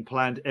was being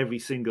planned every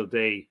single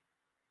day,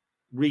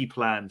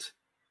 replanned,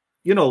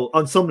 you know,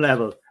 on some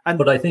level.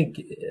 But I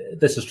think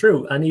this is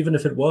true. And even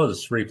if it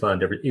was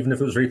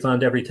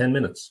replanned every 10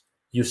 minutes,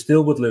 you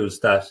still would lose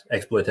that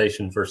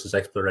exploitation versus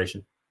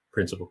exploration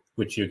principle,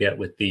 which you get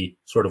with the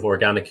sort of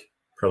organic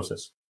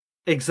process.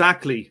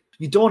 Exactly.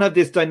 You don't have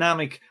this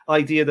dynamic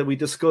idea that we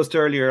discussed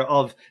earlier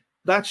of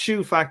that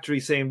shoe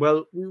factory saying,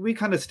 well, we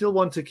kind of still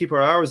want to keep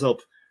our hours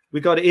up. We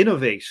got to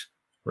innovate.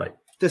 Right.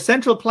 The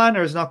central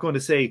planner is not going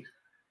to say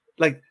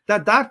like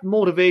that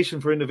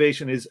motivation for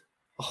innovation is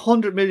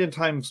 100 million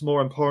times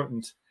more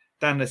important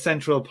than a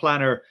central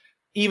planner,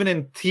 even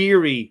in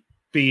theory,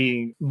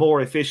 being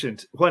more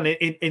efficient. When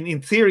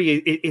in theory,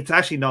 it's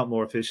actually not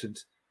more efficient.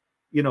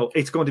 You know,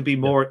 it's going to be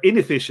more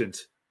inefficient.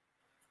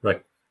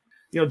 Right.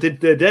 You know,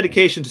 the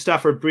dedication to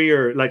Stafford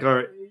Breer,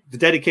 the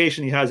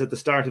dedication he has at the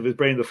start of his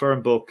Brain of the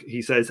Firm book,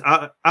 he says,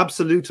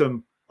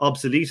 absolutum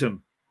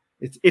obsoletum.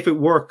 It's, if it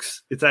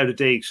works, it's out of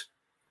date.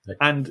 Right.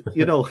 And,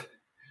 you know,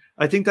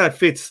 I think that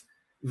fits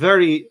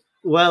very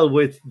well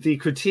with the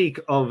critique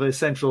of a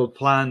central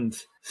planned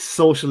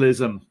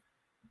socialism.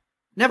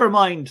 Never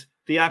mind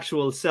the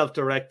actual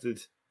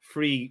self-directed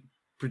free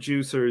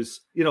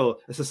producers, you know,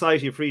 a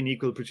society of free and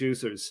equal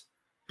producers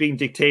being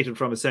dictated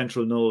from a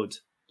central node.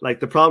 Like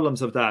the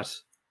problems of that,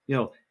 you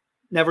know,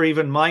 never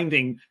even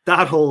minding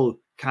that whole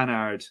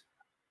canard.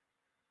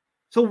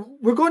 So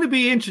we're going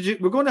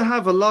to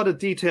have a lot of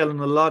detail and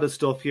a lot of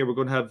stuff here. We're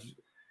going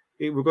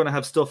to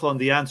have stuff on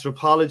the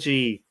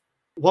anthropology,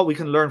 what we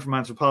can learn from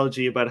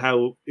anthropology about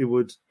how it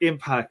would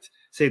impact,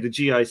 say, the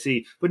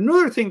GIC. But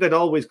another thing that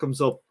always comes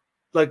up,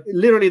 like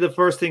literally the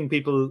first thing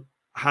people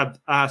had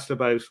asked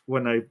about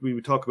when we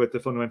would talk about the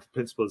fundamental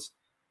principles,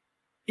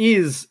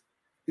 is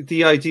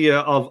the idea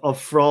of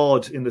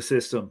fraud in the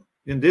system.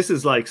 And this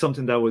is like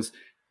something that was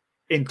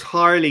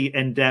entirely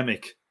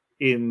endemic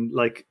in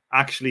like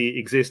actually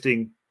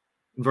existing,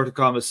 inverted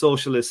commas,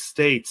 socialist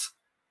states.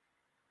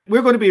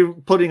 We're going to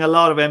be putting a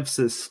lot of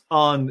emphasis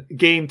on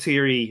game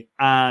theory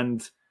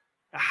and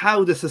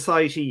how the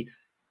society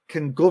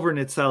can govern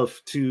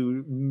itself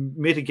to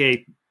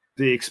mitigate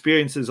the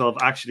experiences of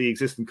actually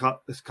existing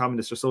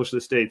communist or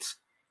socialist states.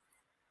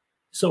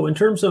 So in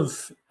terms of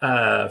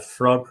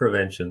fraud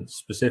prevention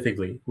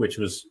specifically, which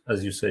was,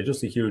 as you say,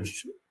 just a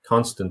huge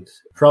constant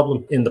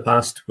problem in the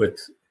past with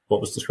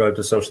what was described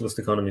as socialist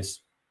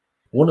economies,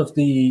 one of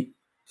the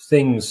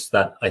things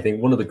that I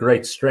think one of the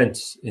great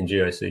strengths in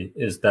GIC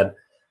is that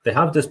they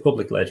have this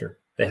public ledger.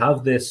 They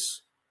have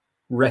this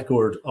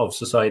record of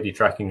society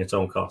tracking its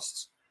own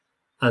costs.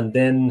 And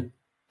then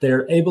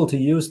they're able to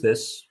use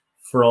this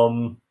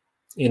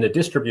in a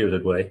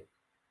distributed way,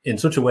 in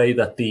such a way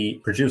that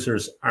the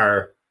producers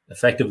are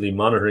effectively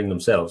monitoring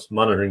themselves,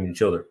 monitoring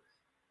each other.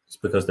 It's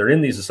because they're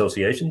in these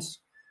associations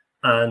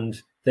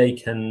and they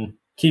can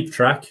keep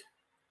track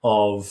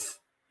of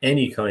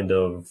any kind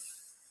of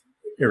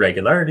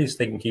irregularities.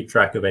 They can keep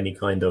track of any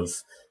kind of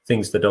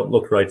things that don't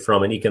look right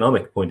from an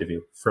economic point of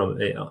view,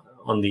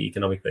 on the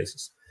economic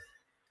basis.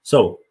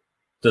 So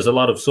there's a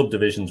lot of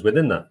subdivisions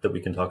within that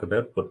we can talk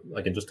about, but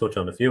I can just touch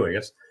on a few, I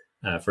guess,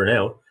 for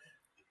now.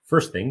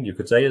 First thing you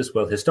could say is,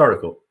 well,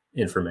 historical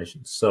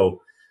information.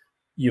 So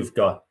you've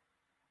got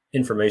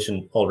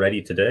information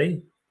already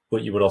today,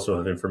 but you would also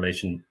have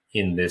information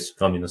in this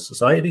communist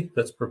society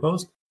that's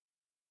proposed.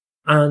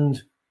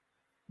 And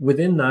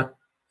within that,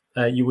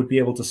 you would be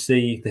able to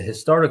see the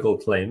historical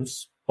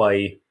claims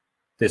by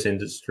this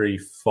industry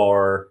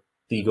for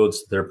the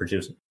goods that they're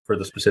producing, for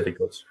the specific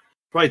goods.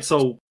 Right.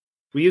 So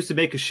we used to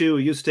make a shoe.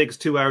 It used to take us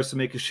 2 hours to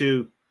make a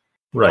shoe.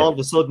 Right. All of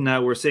a sudden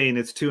now we're saying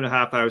it's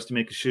 2.5 hours to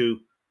make a shoe.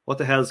 What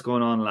the hell's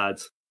going on,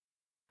 lads?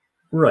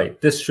 Right.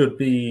 This should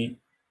be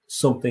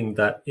something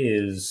that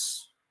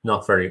is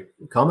not very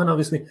common,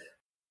 obviously,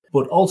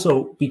 but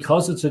also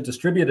because it's a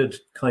distributed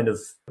kind of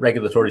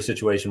regulatory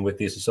situation with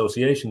these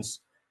associations,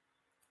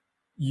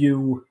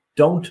 you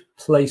don't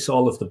place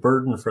all of the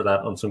burden for that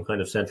on some kind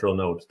of central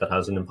node that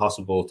has an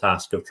impossible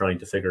task of trying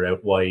to figure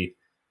out why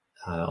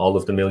all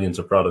of the millions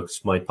of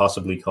products might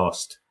possibly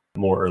cost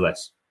more or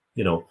less.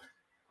 You know,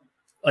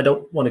 I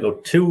don't want to go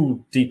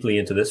too deeply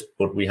into this,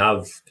 but we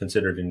have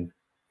considered in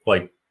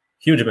quite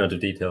huge amount of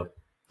detail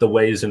the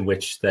ways in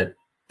which that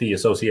the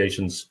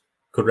associations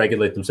could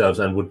regulate themselves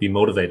and would be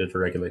motivated to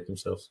regulate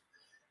themselves.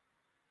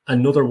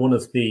 Another one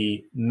of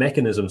the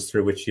mechanisms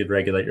through which you'd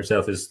regulate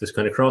yourself is this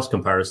kind of cross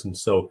comparison.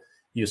 So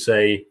you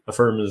say a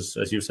firm is,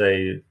 as you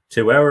say,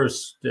 2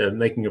 hours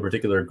making a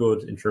particular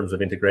good in terms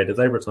of integrated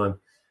labor time,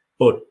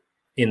 but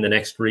in the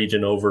next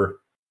region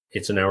over,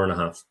 it's an hour and a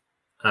half.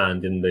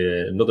 And in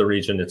another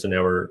region, it's an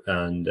hour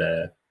and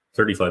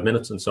 35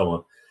 minutes and so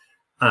on.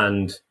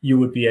 And you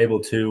would be able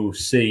to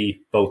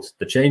see both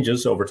the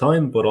changes over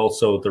time, but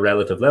also the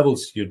relative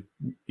levels. You'd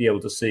be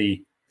able to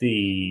see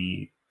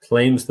the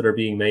claims that are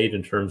being made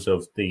in terms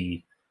of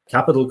the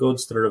capital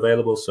goods that are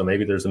available. So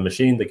maybe there's a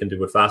machine that can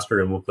do it faster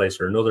in one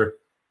place or another.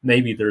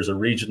 Maybe there's a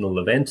regional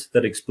event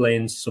that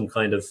explains some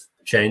kind of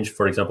change.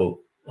 For example,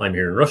 I'm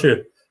here in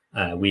Russia.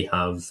 We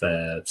have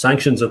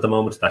sanctions at the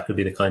moment. That could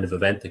be the kind of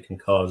event that can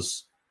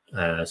cause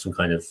some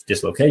kind of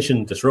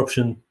dislocation,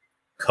 disruption.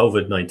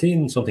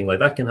 COVID-19, something like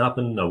that can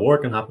happen. A war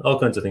can happen. All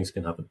kinds of things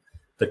can happen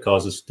that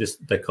cause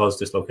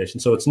dislocation.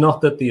 So it's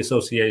not that the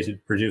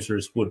associated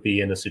producers would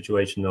be in a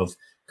situation of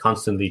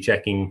constantly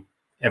checking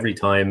every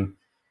time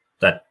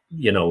that,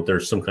 you know,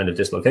 there's some kind of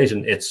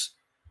dislocation. It's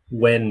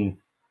when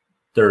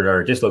there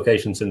are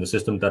dislocations in the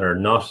system that are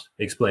not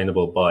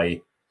explainable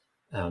by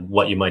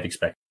what you might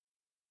expect.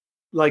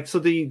 Like, so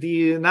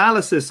the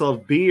analysis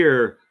of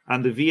beer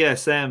and the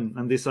VSM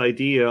and this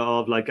idea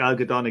of like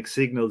algedonic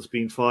signals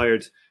being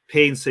fired,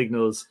 pain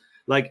signals,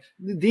 like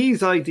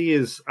these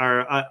ideas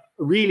are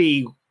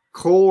really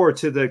core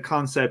to the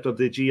concept of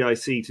the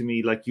GIC to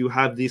me. Like, you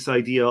have this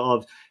idea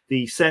of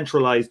the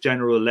centralized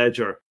general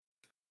ledger.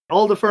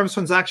 All the firm's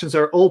transactions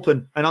are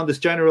open and on this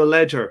general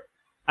ledger.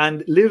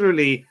 And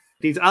literally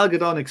these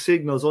algedonic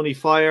signals only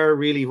fire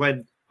really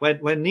when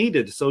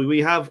needed. So we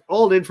have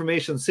all the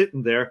information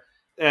sitting there.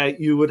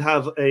 You would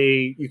have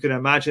you can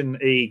imagine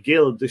a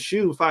guild, the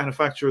shoe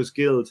manufacturers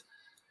guild,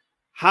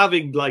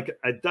 having like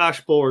a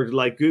dashboard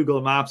like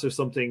Google Maps or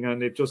something,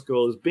 and it just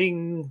goes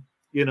bing,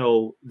 you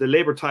know, the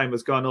labor time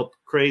has gone up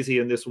crazy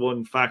in this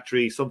one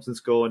factory,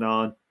 something's going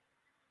on.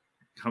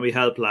 Can we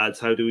help, lads?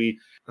 How do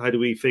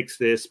we fix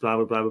this? Blah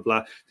blah blah blah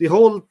blah. The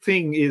whole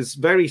thing is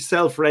very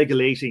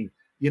self-regulating,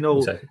 you know,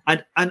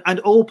 exactly.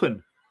 and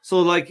open. So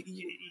like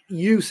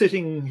you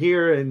sitting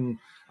here and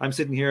I'm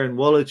sitting here in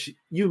Woolwich,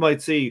 you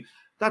might see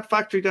that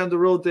factory down the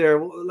road there,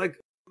 like,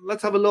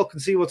 let's have a look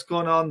and see what's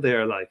going on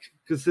there, like,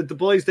 because the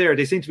boys there,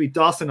 they seem to be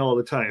dossing all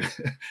the time.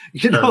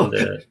 You know.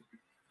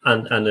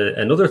 And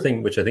another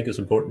thing which I think is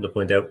important to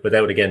point out,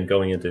 without again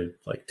going into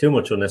like too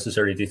much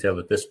unnecessary detail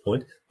at this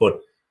point,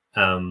 but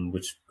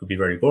which could be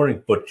very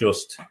boring, but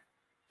just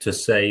to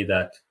say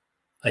that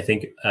I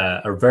think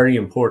a very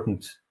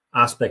important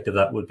aspect of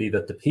that would be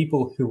that the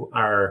people who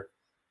are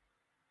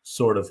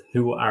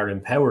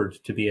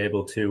empowered to be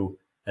able to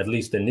at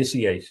least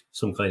initiate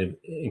some kind of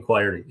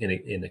inquiry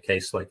in a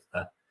case like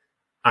that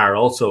are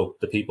also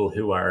the people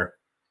who are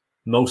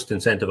most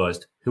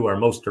incentivized, who are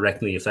most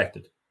directly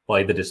affected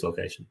by the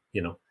dislocation,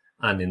 you know,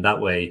 and in that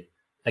way,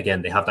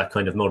 again, they have that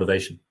kind of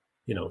motivation,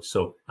 you know.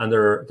 So, and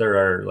there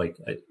are like,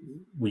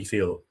 we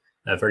feel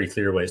very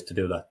clear ways to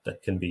do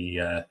that can be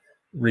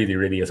really,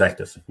 really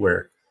effective,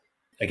 where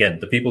again,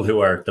 the people who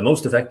are the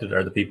most affected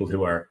are the people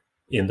who are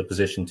in the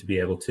position to be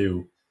able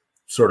to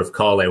sort of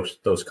call out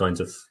those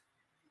kinds of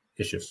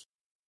issues.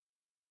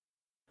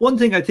 One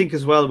thing I think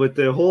as well with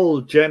the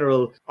whole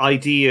general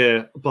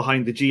idea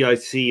behind the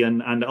GIC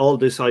and all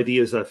these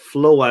ideas that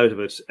flow out of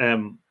it,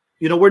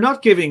 you know, we're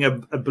not giving a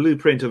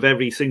blueprint of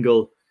every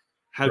single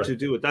how to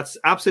do it. That's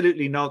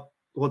absolutely not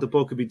what the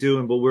book would be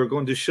doing, but we're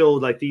going to show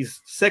like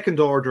these second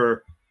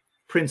order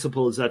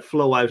principles that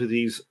flow out of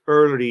these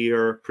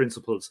earlier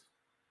principles.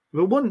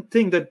 But one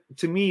thing that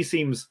to me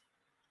seems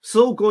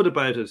so good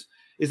about it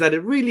is that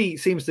it really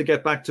seems to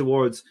get back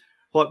towards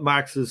what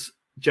Marx's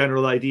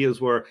general ideas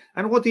were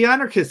and what the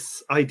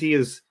anarchists'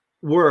 ideas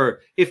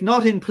were, if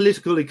not in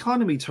political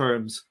economy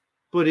terms,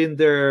 but in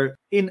their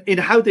in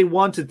how they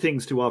wanted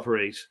things to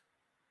operate.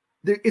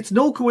 It's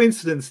no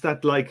coincidence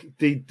that like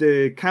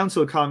the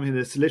Council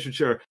Communist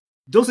literature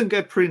doesn't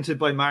get printed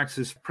by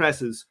Marxist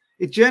presses.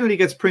 It generally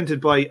gets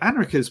printed by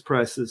anarchist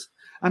presses.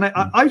 And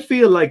I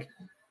feel like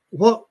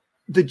what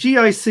the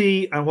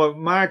GIC and what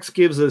Marx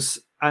gives us,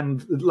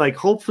 and like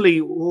hopefully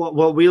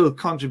what we'll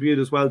contribute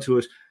as well to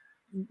it,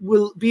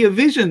 will be a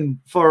vision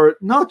for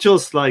not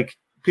just like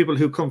people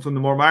who come from the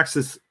more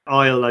Marxist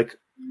aisle, like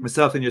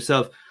myself and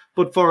yourself,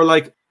 but for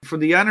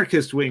the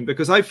anarchist wing,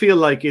 because I feel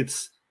like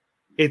it's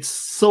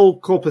so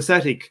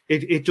copacetic.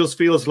 It just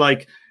feels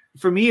like,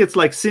 for me, it's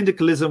like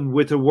syndicalism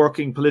with a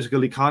working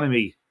political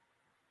economy.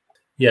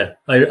 Yeah,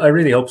 I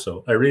really hope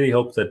so. I really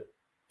hope that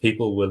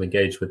people will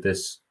engage with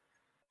this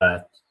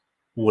that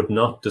would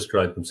not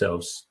describe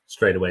themselves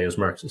straight away as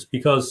Marxists,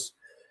 because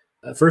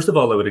First of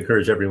all, I would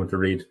encourage everyone to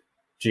read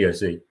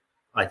GIC.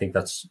 I think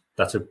that's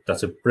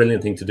a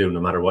brilliant thing to do,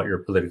 no matter what your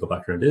political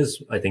background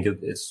is. I think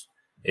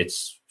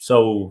it's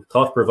so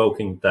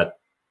thought-provoking that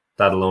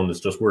alone is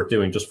just worth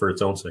doing just for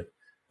its own sake.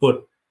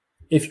 But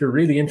if you're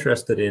really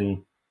interested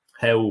in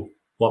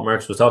what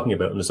Marx was talking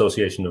about, an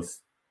association of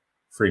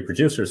free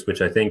producers,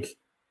 which I think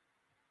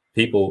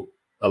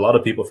a lot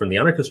of people from the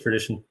anarchist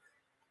tradition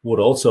would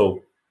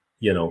also,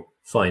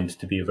 find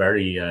to be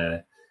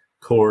very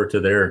core to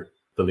their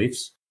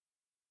beliefs.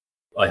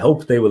 I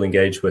hope they will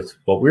engage with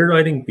what we're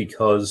writing,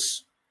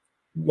 because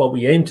what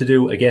we aim to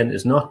do, again,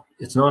 it's not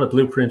a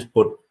blueprint,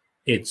 but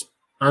it's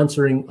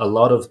answering a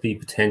lot of the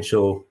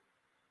potential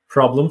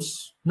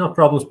problems, not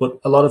problems, but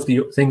a lot of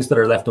the things that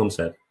are left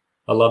unsaid,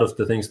 a lot of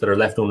the things that are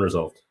left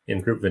unresolved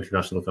in Group of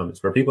International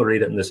Economists, where people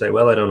read it and they say,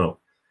 well, I don't know.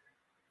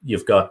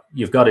 You've got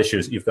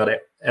issues, you've got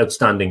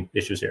outstanding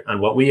issues here.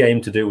 And what we aim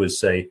to do is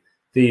say,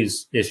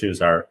 these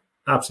issues are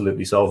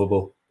absolutely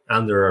solvable,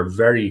 and there are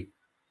very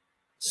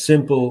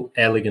simple,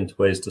 elegant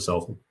ways to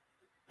solve them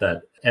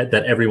that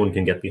everyone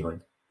can get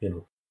behind.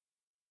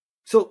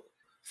 So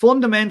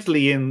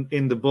fundamentally,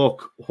 in the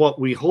book, what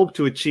we hope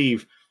to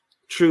achieve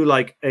through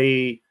like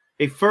a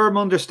firm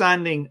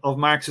understanding of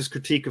Marx's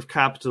critique of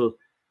capital,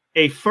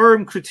 a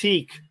firm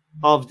critique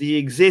of the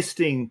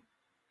existing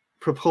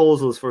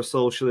proposals for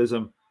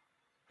socialism,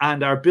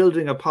 and are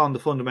building upon the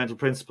fundamental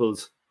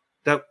principles,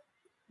 that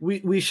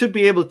we should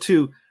be able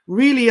to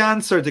really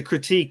answer the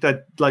critique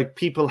that like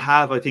people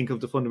have, I think,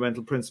 of the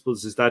fundamental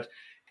principles, is that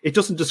it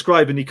doesn't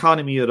describe an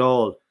economy at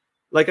all.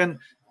 Like, and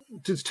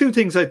there's two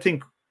things I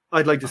think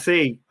I'd like to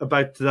say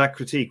about that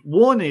critique.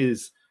 One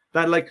is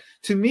that, like,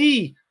 to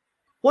me,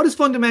 what is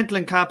fundamental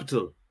in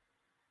capital?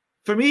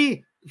 For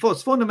me,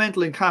 what's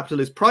fundamental in capital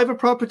is private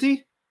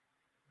property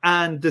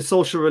and the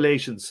social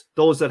relations,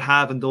 those that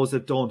have and those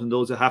that don't, and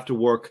those that have to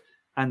work,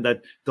 and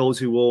that those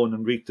who own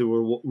and reap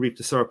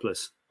the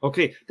surplus.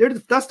 Okay,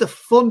 that's the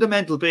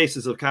fundamental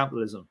basis of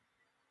capitalism.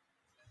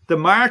 The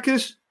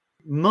market,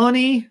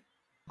 money,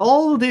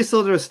 all this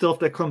other stuff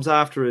that comes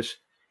after it,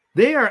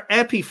 they are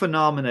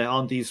epiphenomena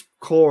on these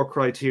core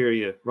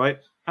criteria, right?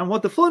 And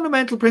what the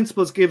fundamental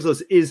principles gives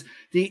us is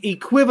the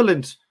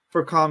equivalent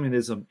for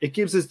communism. It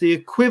gives us the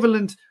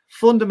equivalent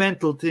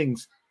fundamental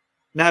things.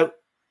 Now,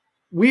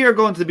 we are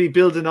going to be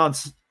building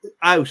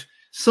out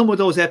some of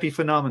those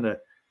epiphenomena,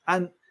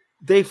 and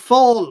they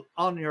fall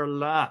on your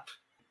lap.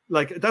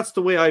 Like, that's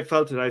the way I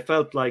felt it. I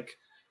felt like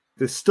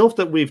the stuff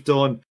that we've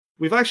done,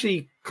 we've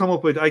actually come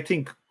up with, I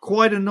think,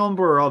 quite a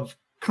number of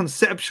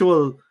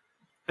conceptual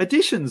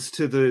additions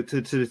to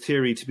the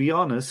theory, to be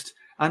honest.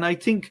 And I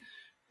think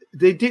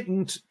they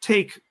didn't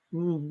take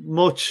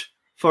much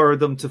for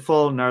them to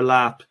fall in our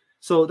lap.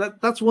 So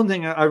that's one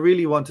thing I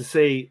really want to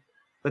say,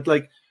 that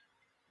like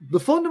the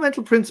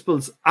fundamental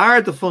principles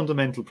are the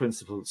fundamental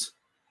principles.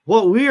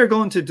 What we are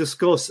going to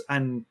discuss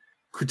and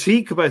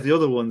critique about the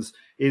other ones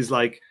is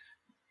like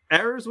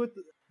errors with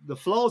the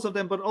flaws of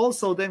them, but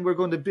also then we're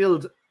going to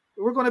build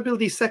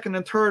these second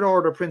and third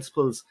order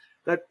principles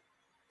that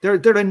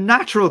they're a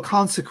natural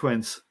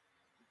consequence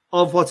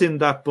of what's in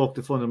that book,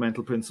 the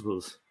fundamental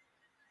principles.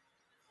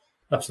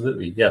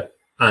 Absolutely, yeah.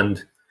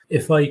 And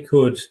if I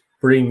could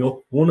bring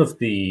up one of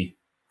the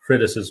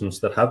criticisms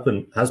that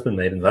has been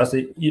made in the past,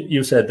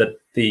 you said that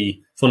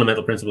the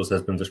fundamental principles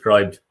has been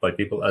described by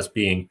people as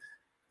being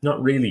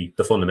not really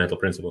the fundamental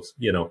principles,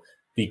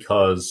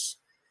 because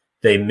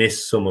they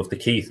miss some of the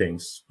key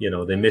things.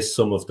 They miss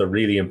some of the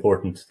really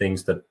important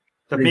things that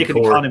really make an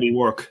economy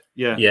work.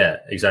 Yeah. Yeah,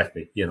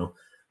 exactly.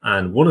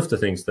 And one of the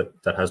things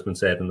that has been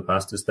said in the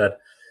past is that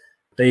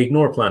they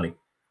ignore planning,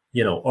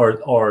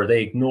 or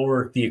they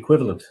ignore the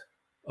equivalent.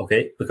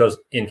 Okay, because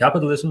in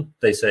capitalism,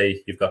 they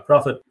say you've got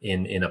profit.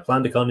 In a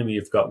planned economy,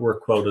 you've got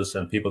work quotas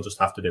and people just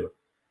have to do it.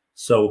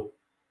 So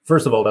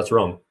first of all, that's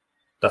wrong.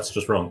 That's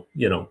just wrong.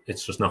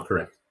 It's just not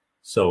correct.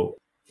 So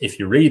if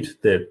you read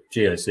the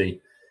GIC,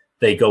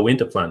 they go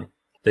into planning.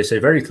 They say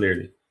very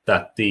clearly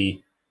that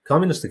the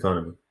communist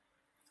economy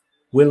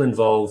will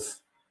involve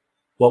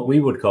what we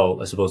would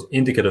call, I suppose,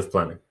 indicative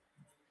planning.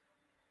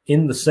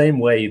 In the same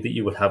way that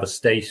you would have a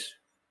state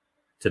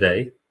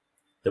today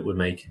that would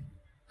make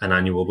an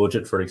annual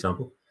budget, for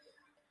example.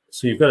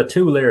 So you've got a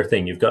two-layer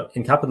thing.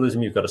 In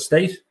capitalism, you've got a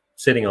state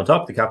sitting on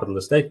top, the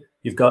capitalist state.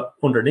 You've got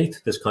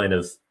underneath this kind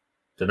of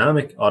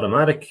dynamic,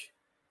 automatic,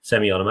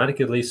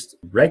 semi-automatic at least,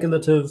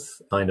 regulative,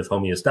 kind of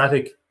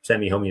homeostatic,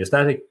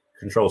 semi-homeostatic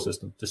control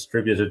system,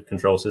 distributed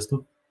control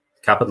system,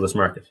 capitalist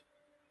market.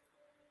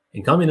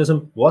 In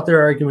communism, what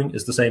they're arguing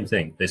is the same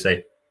thing. They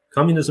say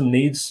communism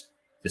needs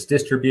this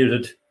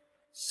distributed,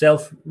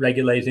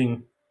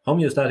 self-regulating,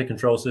 homeostatic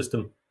control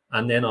system,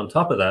 and then on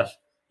top of that,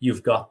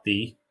 you've got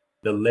the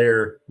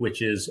layer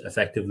which is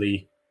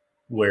effectively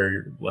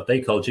where what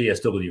they call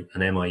GSW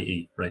and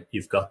MIE, right?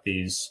 You've got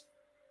these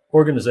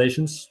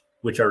organizations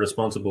which are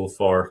responsible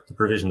for the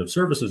provision of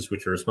services,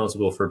 which are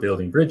responsible for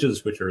building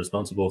bridges, which are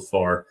responsible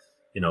for,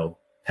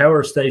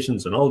 power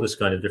stations and all this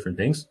kind of different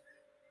things.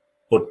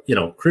 But,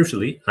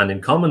 crucially, and in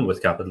common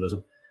with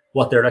capitalism,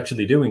 what they're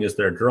actually doing is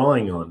they're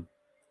drawing on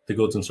the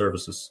goods and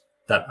services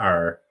that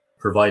are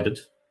provided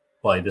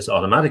by this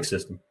automatic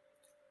system.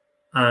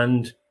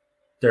 And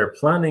their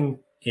planning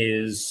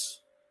is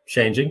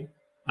changing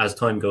as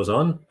time goes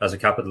on, as a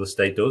capitalist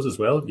state does as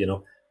well,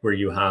 where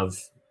you have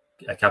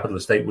a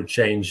capitalist state would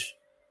change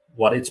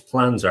what its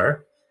plans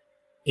are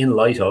in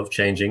light of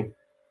changing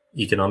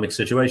economic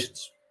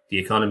situations. The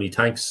economy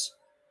tanks,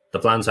 the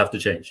plans have to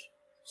change.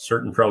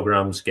 Certain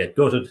programs get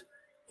gutted,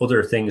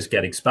 other things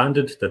get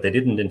expanded that they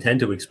didn't intend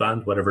to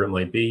expand, whatever it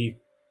might be,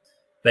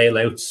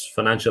 bailouts,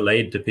 financial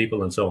aid to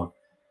people, and so on.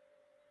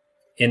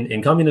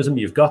 In communism,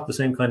 you've got the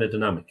same kind of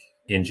dynamic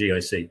in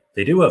GIC.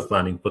 They do have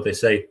planning, but they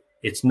say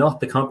it's not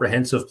the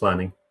comprehensive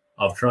planning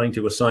of trying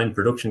to assign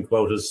production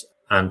quotas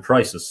and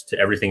prices to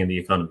everything in the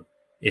economy.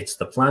 It's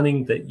the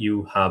planning that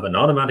you have an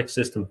automatic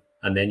system,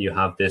 and then you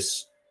have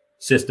this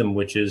system,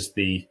 which is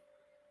the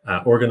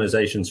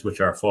organizations which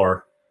are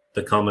for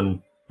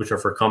common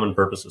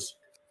purposes.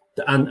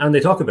 And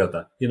they talk about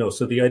that,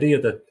 so the idea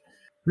that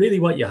really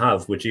what you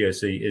have with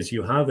GIC is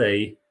you have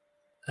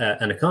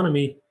an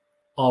economy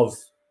of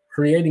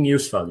creating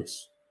use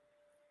values,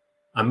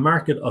 a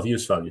market of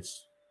use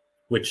values,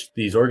 which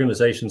these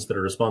organizations that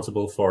are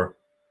responsible for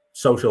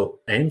social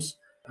aims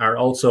are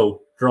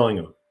also drawing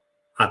on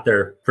at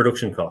their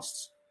production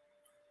costs.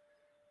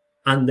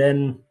 And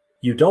then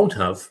you don't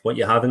have what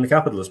you have in the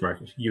capitalist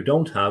market. You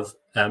don't have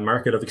a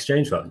market of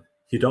exchange value.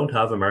 You don't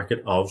have a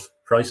market of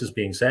prices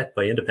being set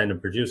by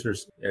independent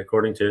producers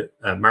according to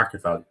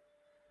market value,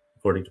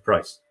 according to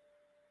price.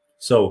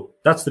 So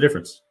that's the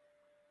difference.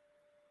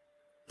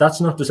 That's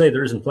not to say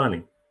there isn't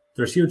planning.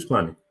 There's huge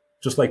planning,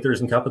 just like there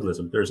is in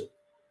capitalism.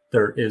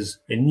 There is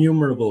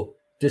innumerable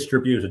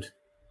distributed,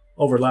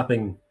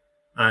 overlapping,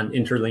 and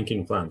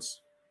interlinking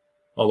plans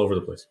all over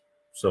the place.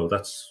 So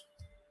that's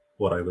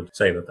what I would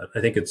say about that.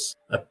 I think it's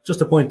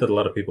just a point that a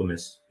lot of people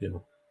miss,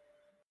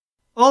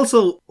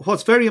 Also,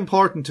 what's very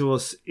important to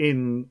us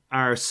in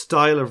our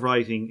style of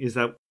writing is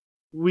that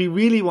we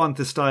really want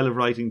the style of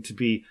writing to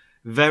be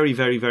very,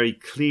 very, very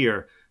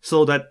clear,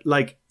 so that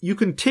you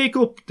can take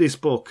up this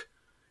book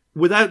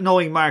without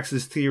knowing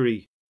Marx's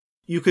theory.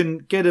 You can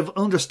get an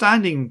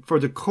understanding for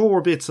the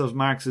core bits of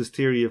Marx's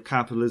theory of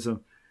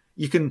capitalism.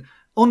 You can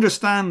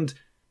understand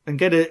and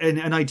get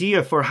an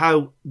idea for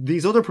how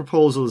these other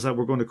proposals that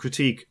we're going to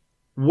critique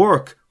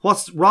work,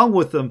 what's wrong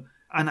with them,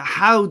 and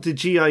how the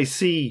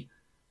GIC,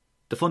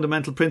 the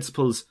fundamental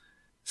principles,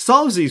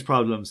 solves these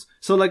problems.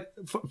 So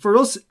for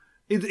us,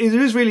 it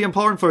is really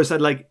important for us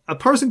that a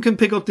person can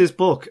pick up this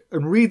book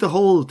and read the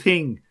whole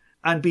thing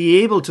and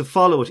be able to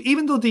follow it,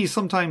 even though these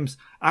sometimes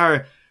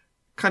are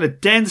kind of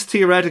dense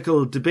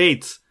theoretical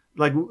debates.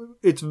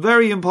 It's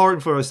very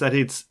important for us that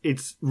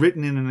it's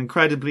written in an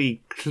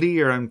incredibly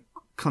clear and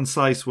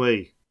concise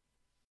way.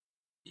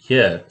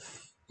 Yeah,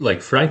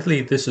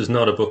 frankly, this is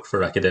not a book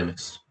for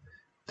academics.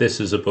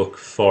 This is a book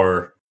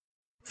for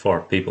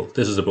people.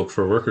 This is a book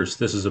for workers.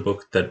 This is a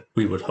book that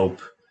we would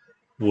hope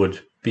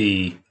would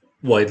be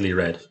widely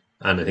read.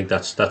 And I think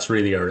that's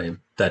really our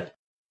aim, that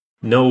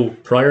no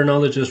prior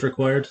knowledge is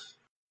required.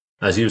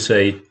 As you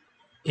say,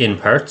 in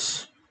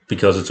parts,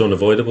 because it's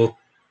unavoidable,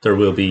 there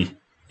will be,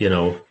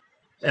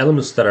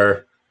 elements that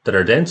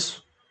are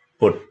dense,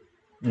 but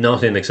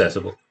not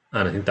inaccessible.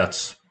 And I think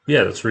that's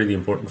really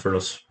important for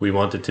us. We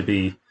want it to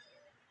be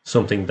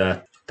something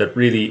that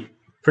really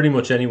pretty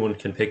much anyone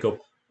can pick up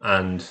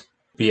and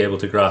be able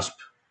to grasp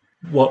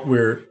what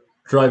we're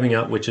driving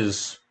at, which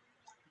is,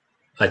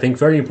 I think,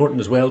 very important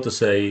as well to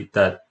say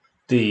that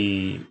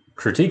the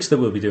critiques that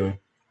we'll be doing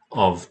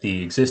of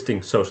the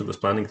existing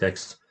socialist planning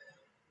texts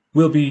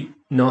will be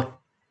not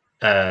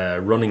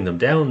running them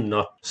down,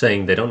 not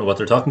saying they don't know what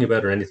they're talking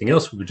about or anything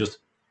else. We would just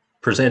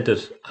present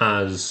it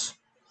as,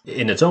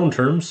 in its own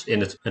terms,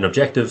 in an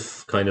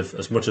objective kind of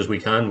as much as we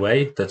can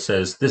way that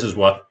says this is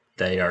what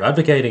they are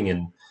advocating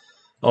in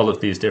all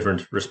of these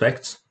different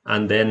respects,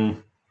 and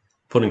then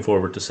putting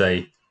forward to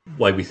say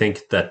why we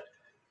think that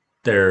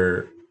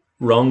they're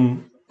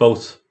wrong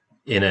both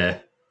in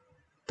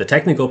the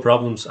technical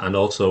problems and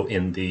also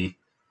in the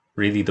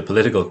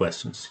political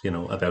questions,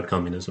 about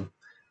communism.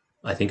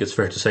 I think it's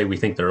fair to say we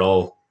think they're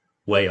all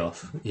way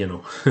off,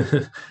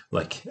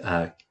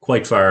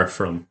 quite far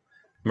from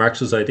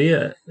Marx's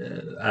idea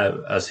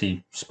as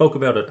he spoke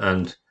about it,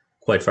 and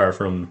quite far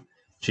from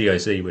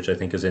GIC, which I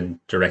think is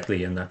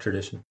directly in that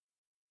tradition.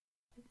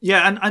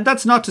 Yeah, and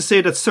that's not to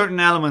say that certain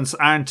elements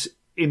aren't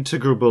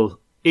integrable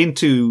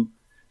into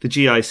the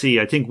GIC.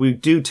 I think we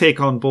do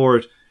take on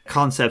board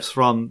concepts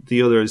from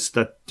the others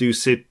that do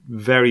sit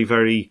very,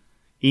 very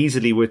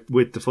easily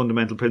with the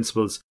fundamental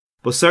principles.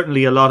 But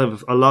certainly a lot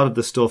of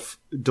the stuff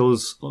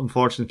does,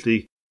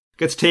 unfortunately,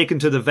 gets taken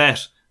to the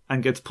vet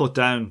and gets put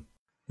down.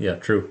 Yeah,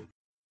 true.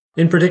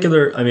 In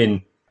particular, I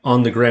mean,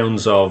 on the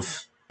grounds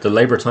of the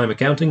labour time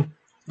accounting,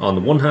 on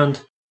the one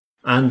hand,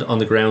 and on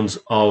the grounds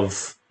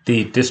of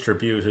the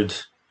distributed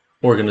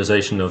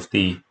organisation of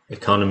the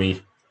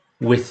economy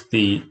with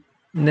the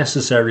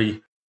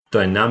necessary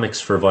dynamics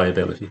for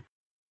viability.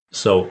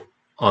 So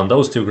on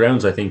those two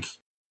grounds, I think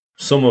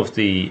some of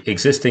the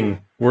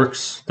existing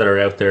works that are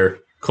out there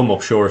come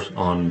up short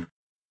on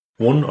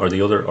one or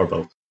the other or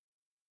both.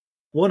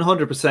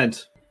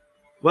 100%.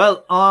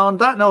 Well, on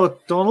that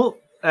note, Donal,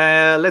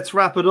 let's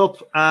wrap it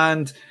up,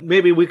 and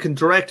maybe we can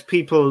direct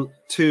people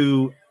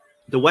to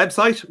the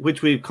website,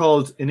 which we've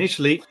called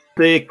initially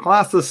The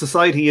Classless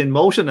Society in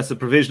Motion. That's a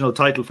provisional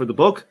title for the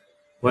book.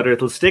 Whether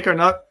it'll stick or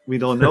not, we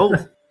don't know.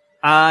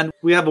 And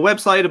we have a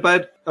website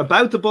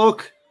about the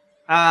book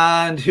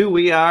and who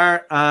we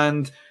are,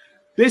 and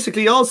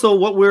basically also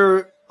what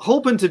we're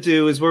hoping to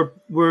do is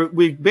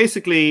we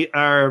basically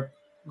are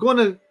going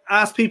to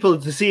ask people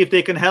to see if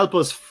they can help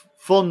us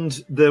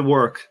fund the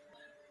work,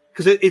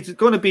 because it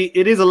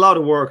is a lot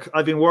of work.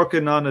 I've been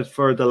working on it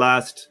for the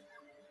last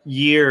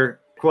year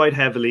quite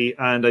heavily,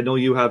 and I know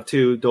you have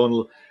too,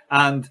 Donal.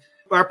 And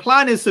our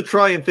plan is to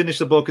try and finish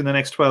the book in the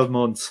next 12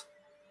 months.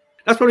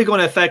 That's probably going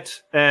to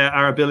affect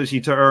our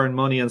ability to earn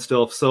money and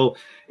stuff. So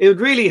it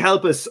would really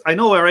help us. I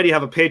know I already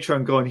have a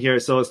Patreon going here,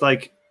 so it's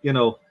like,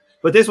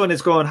 but this one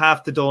is going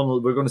half to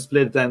Donal. We're going to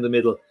split it down the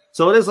middle.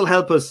 So this will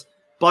help us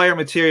buy our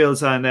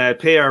materials and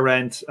pay our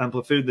rent and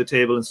put food on the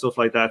table and stuff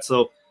like that.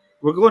 So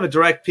we're going to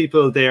direct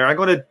people there. I'm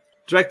going to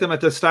direct them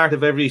at the start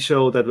of every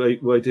show that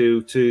I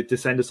do to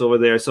send us over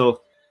there.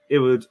 So it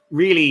would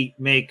really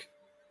make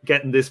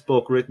getting this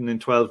book written in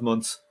 12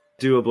 months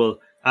doable.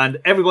 And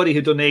everybody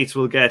who donates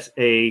will get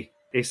a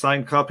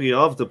signed copy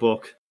of the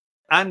book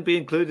and be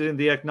included in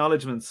the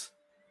acknowledgements.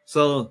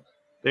 So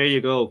there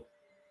you go.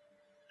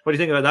 What do you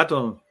think about that,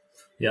 Donal?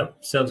 Yep,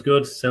 sounds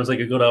good. Sounds like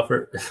a good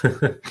offer.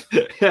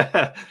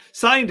 Yeah.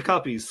 Signed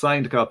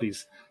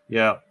copies.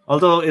 Yeah.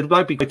 Although it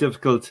might be quite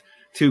difficult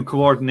to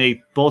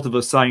coordinate both of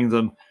us signing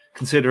them,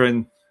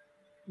 considering,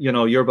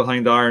 you're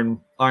behind the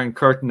iron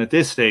curtain at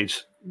this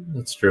stage.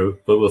 That's true,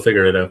 but we'll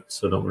figure it out,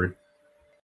 so don't worry.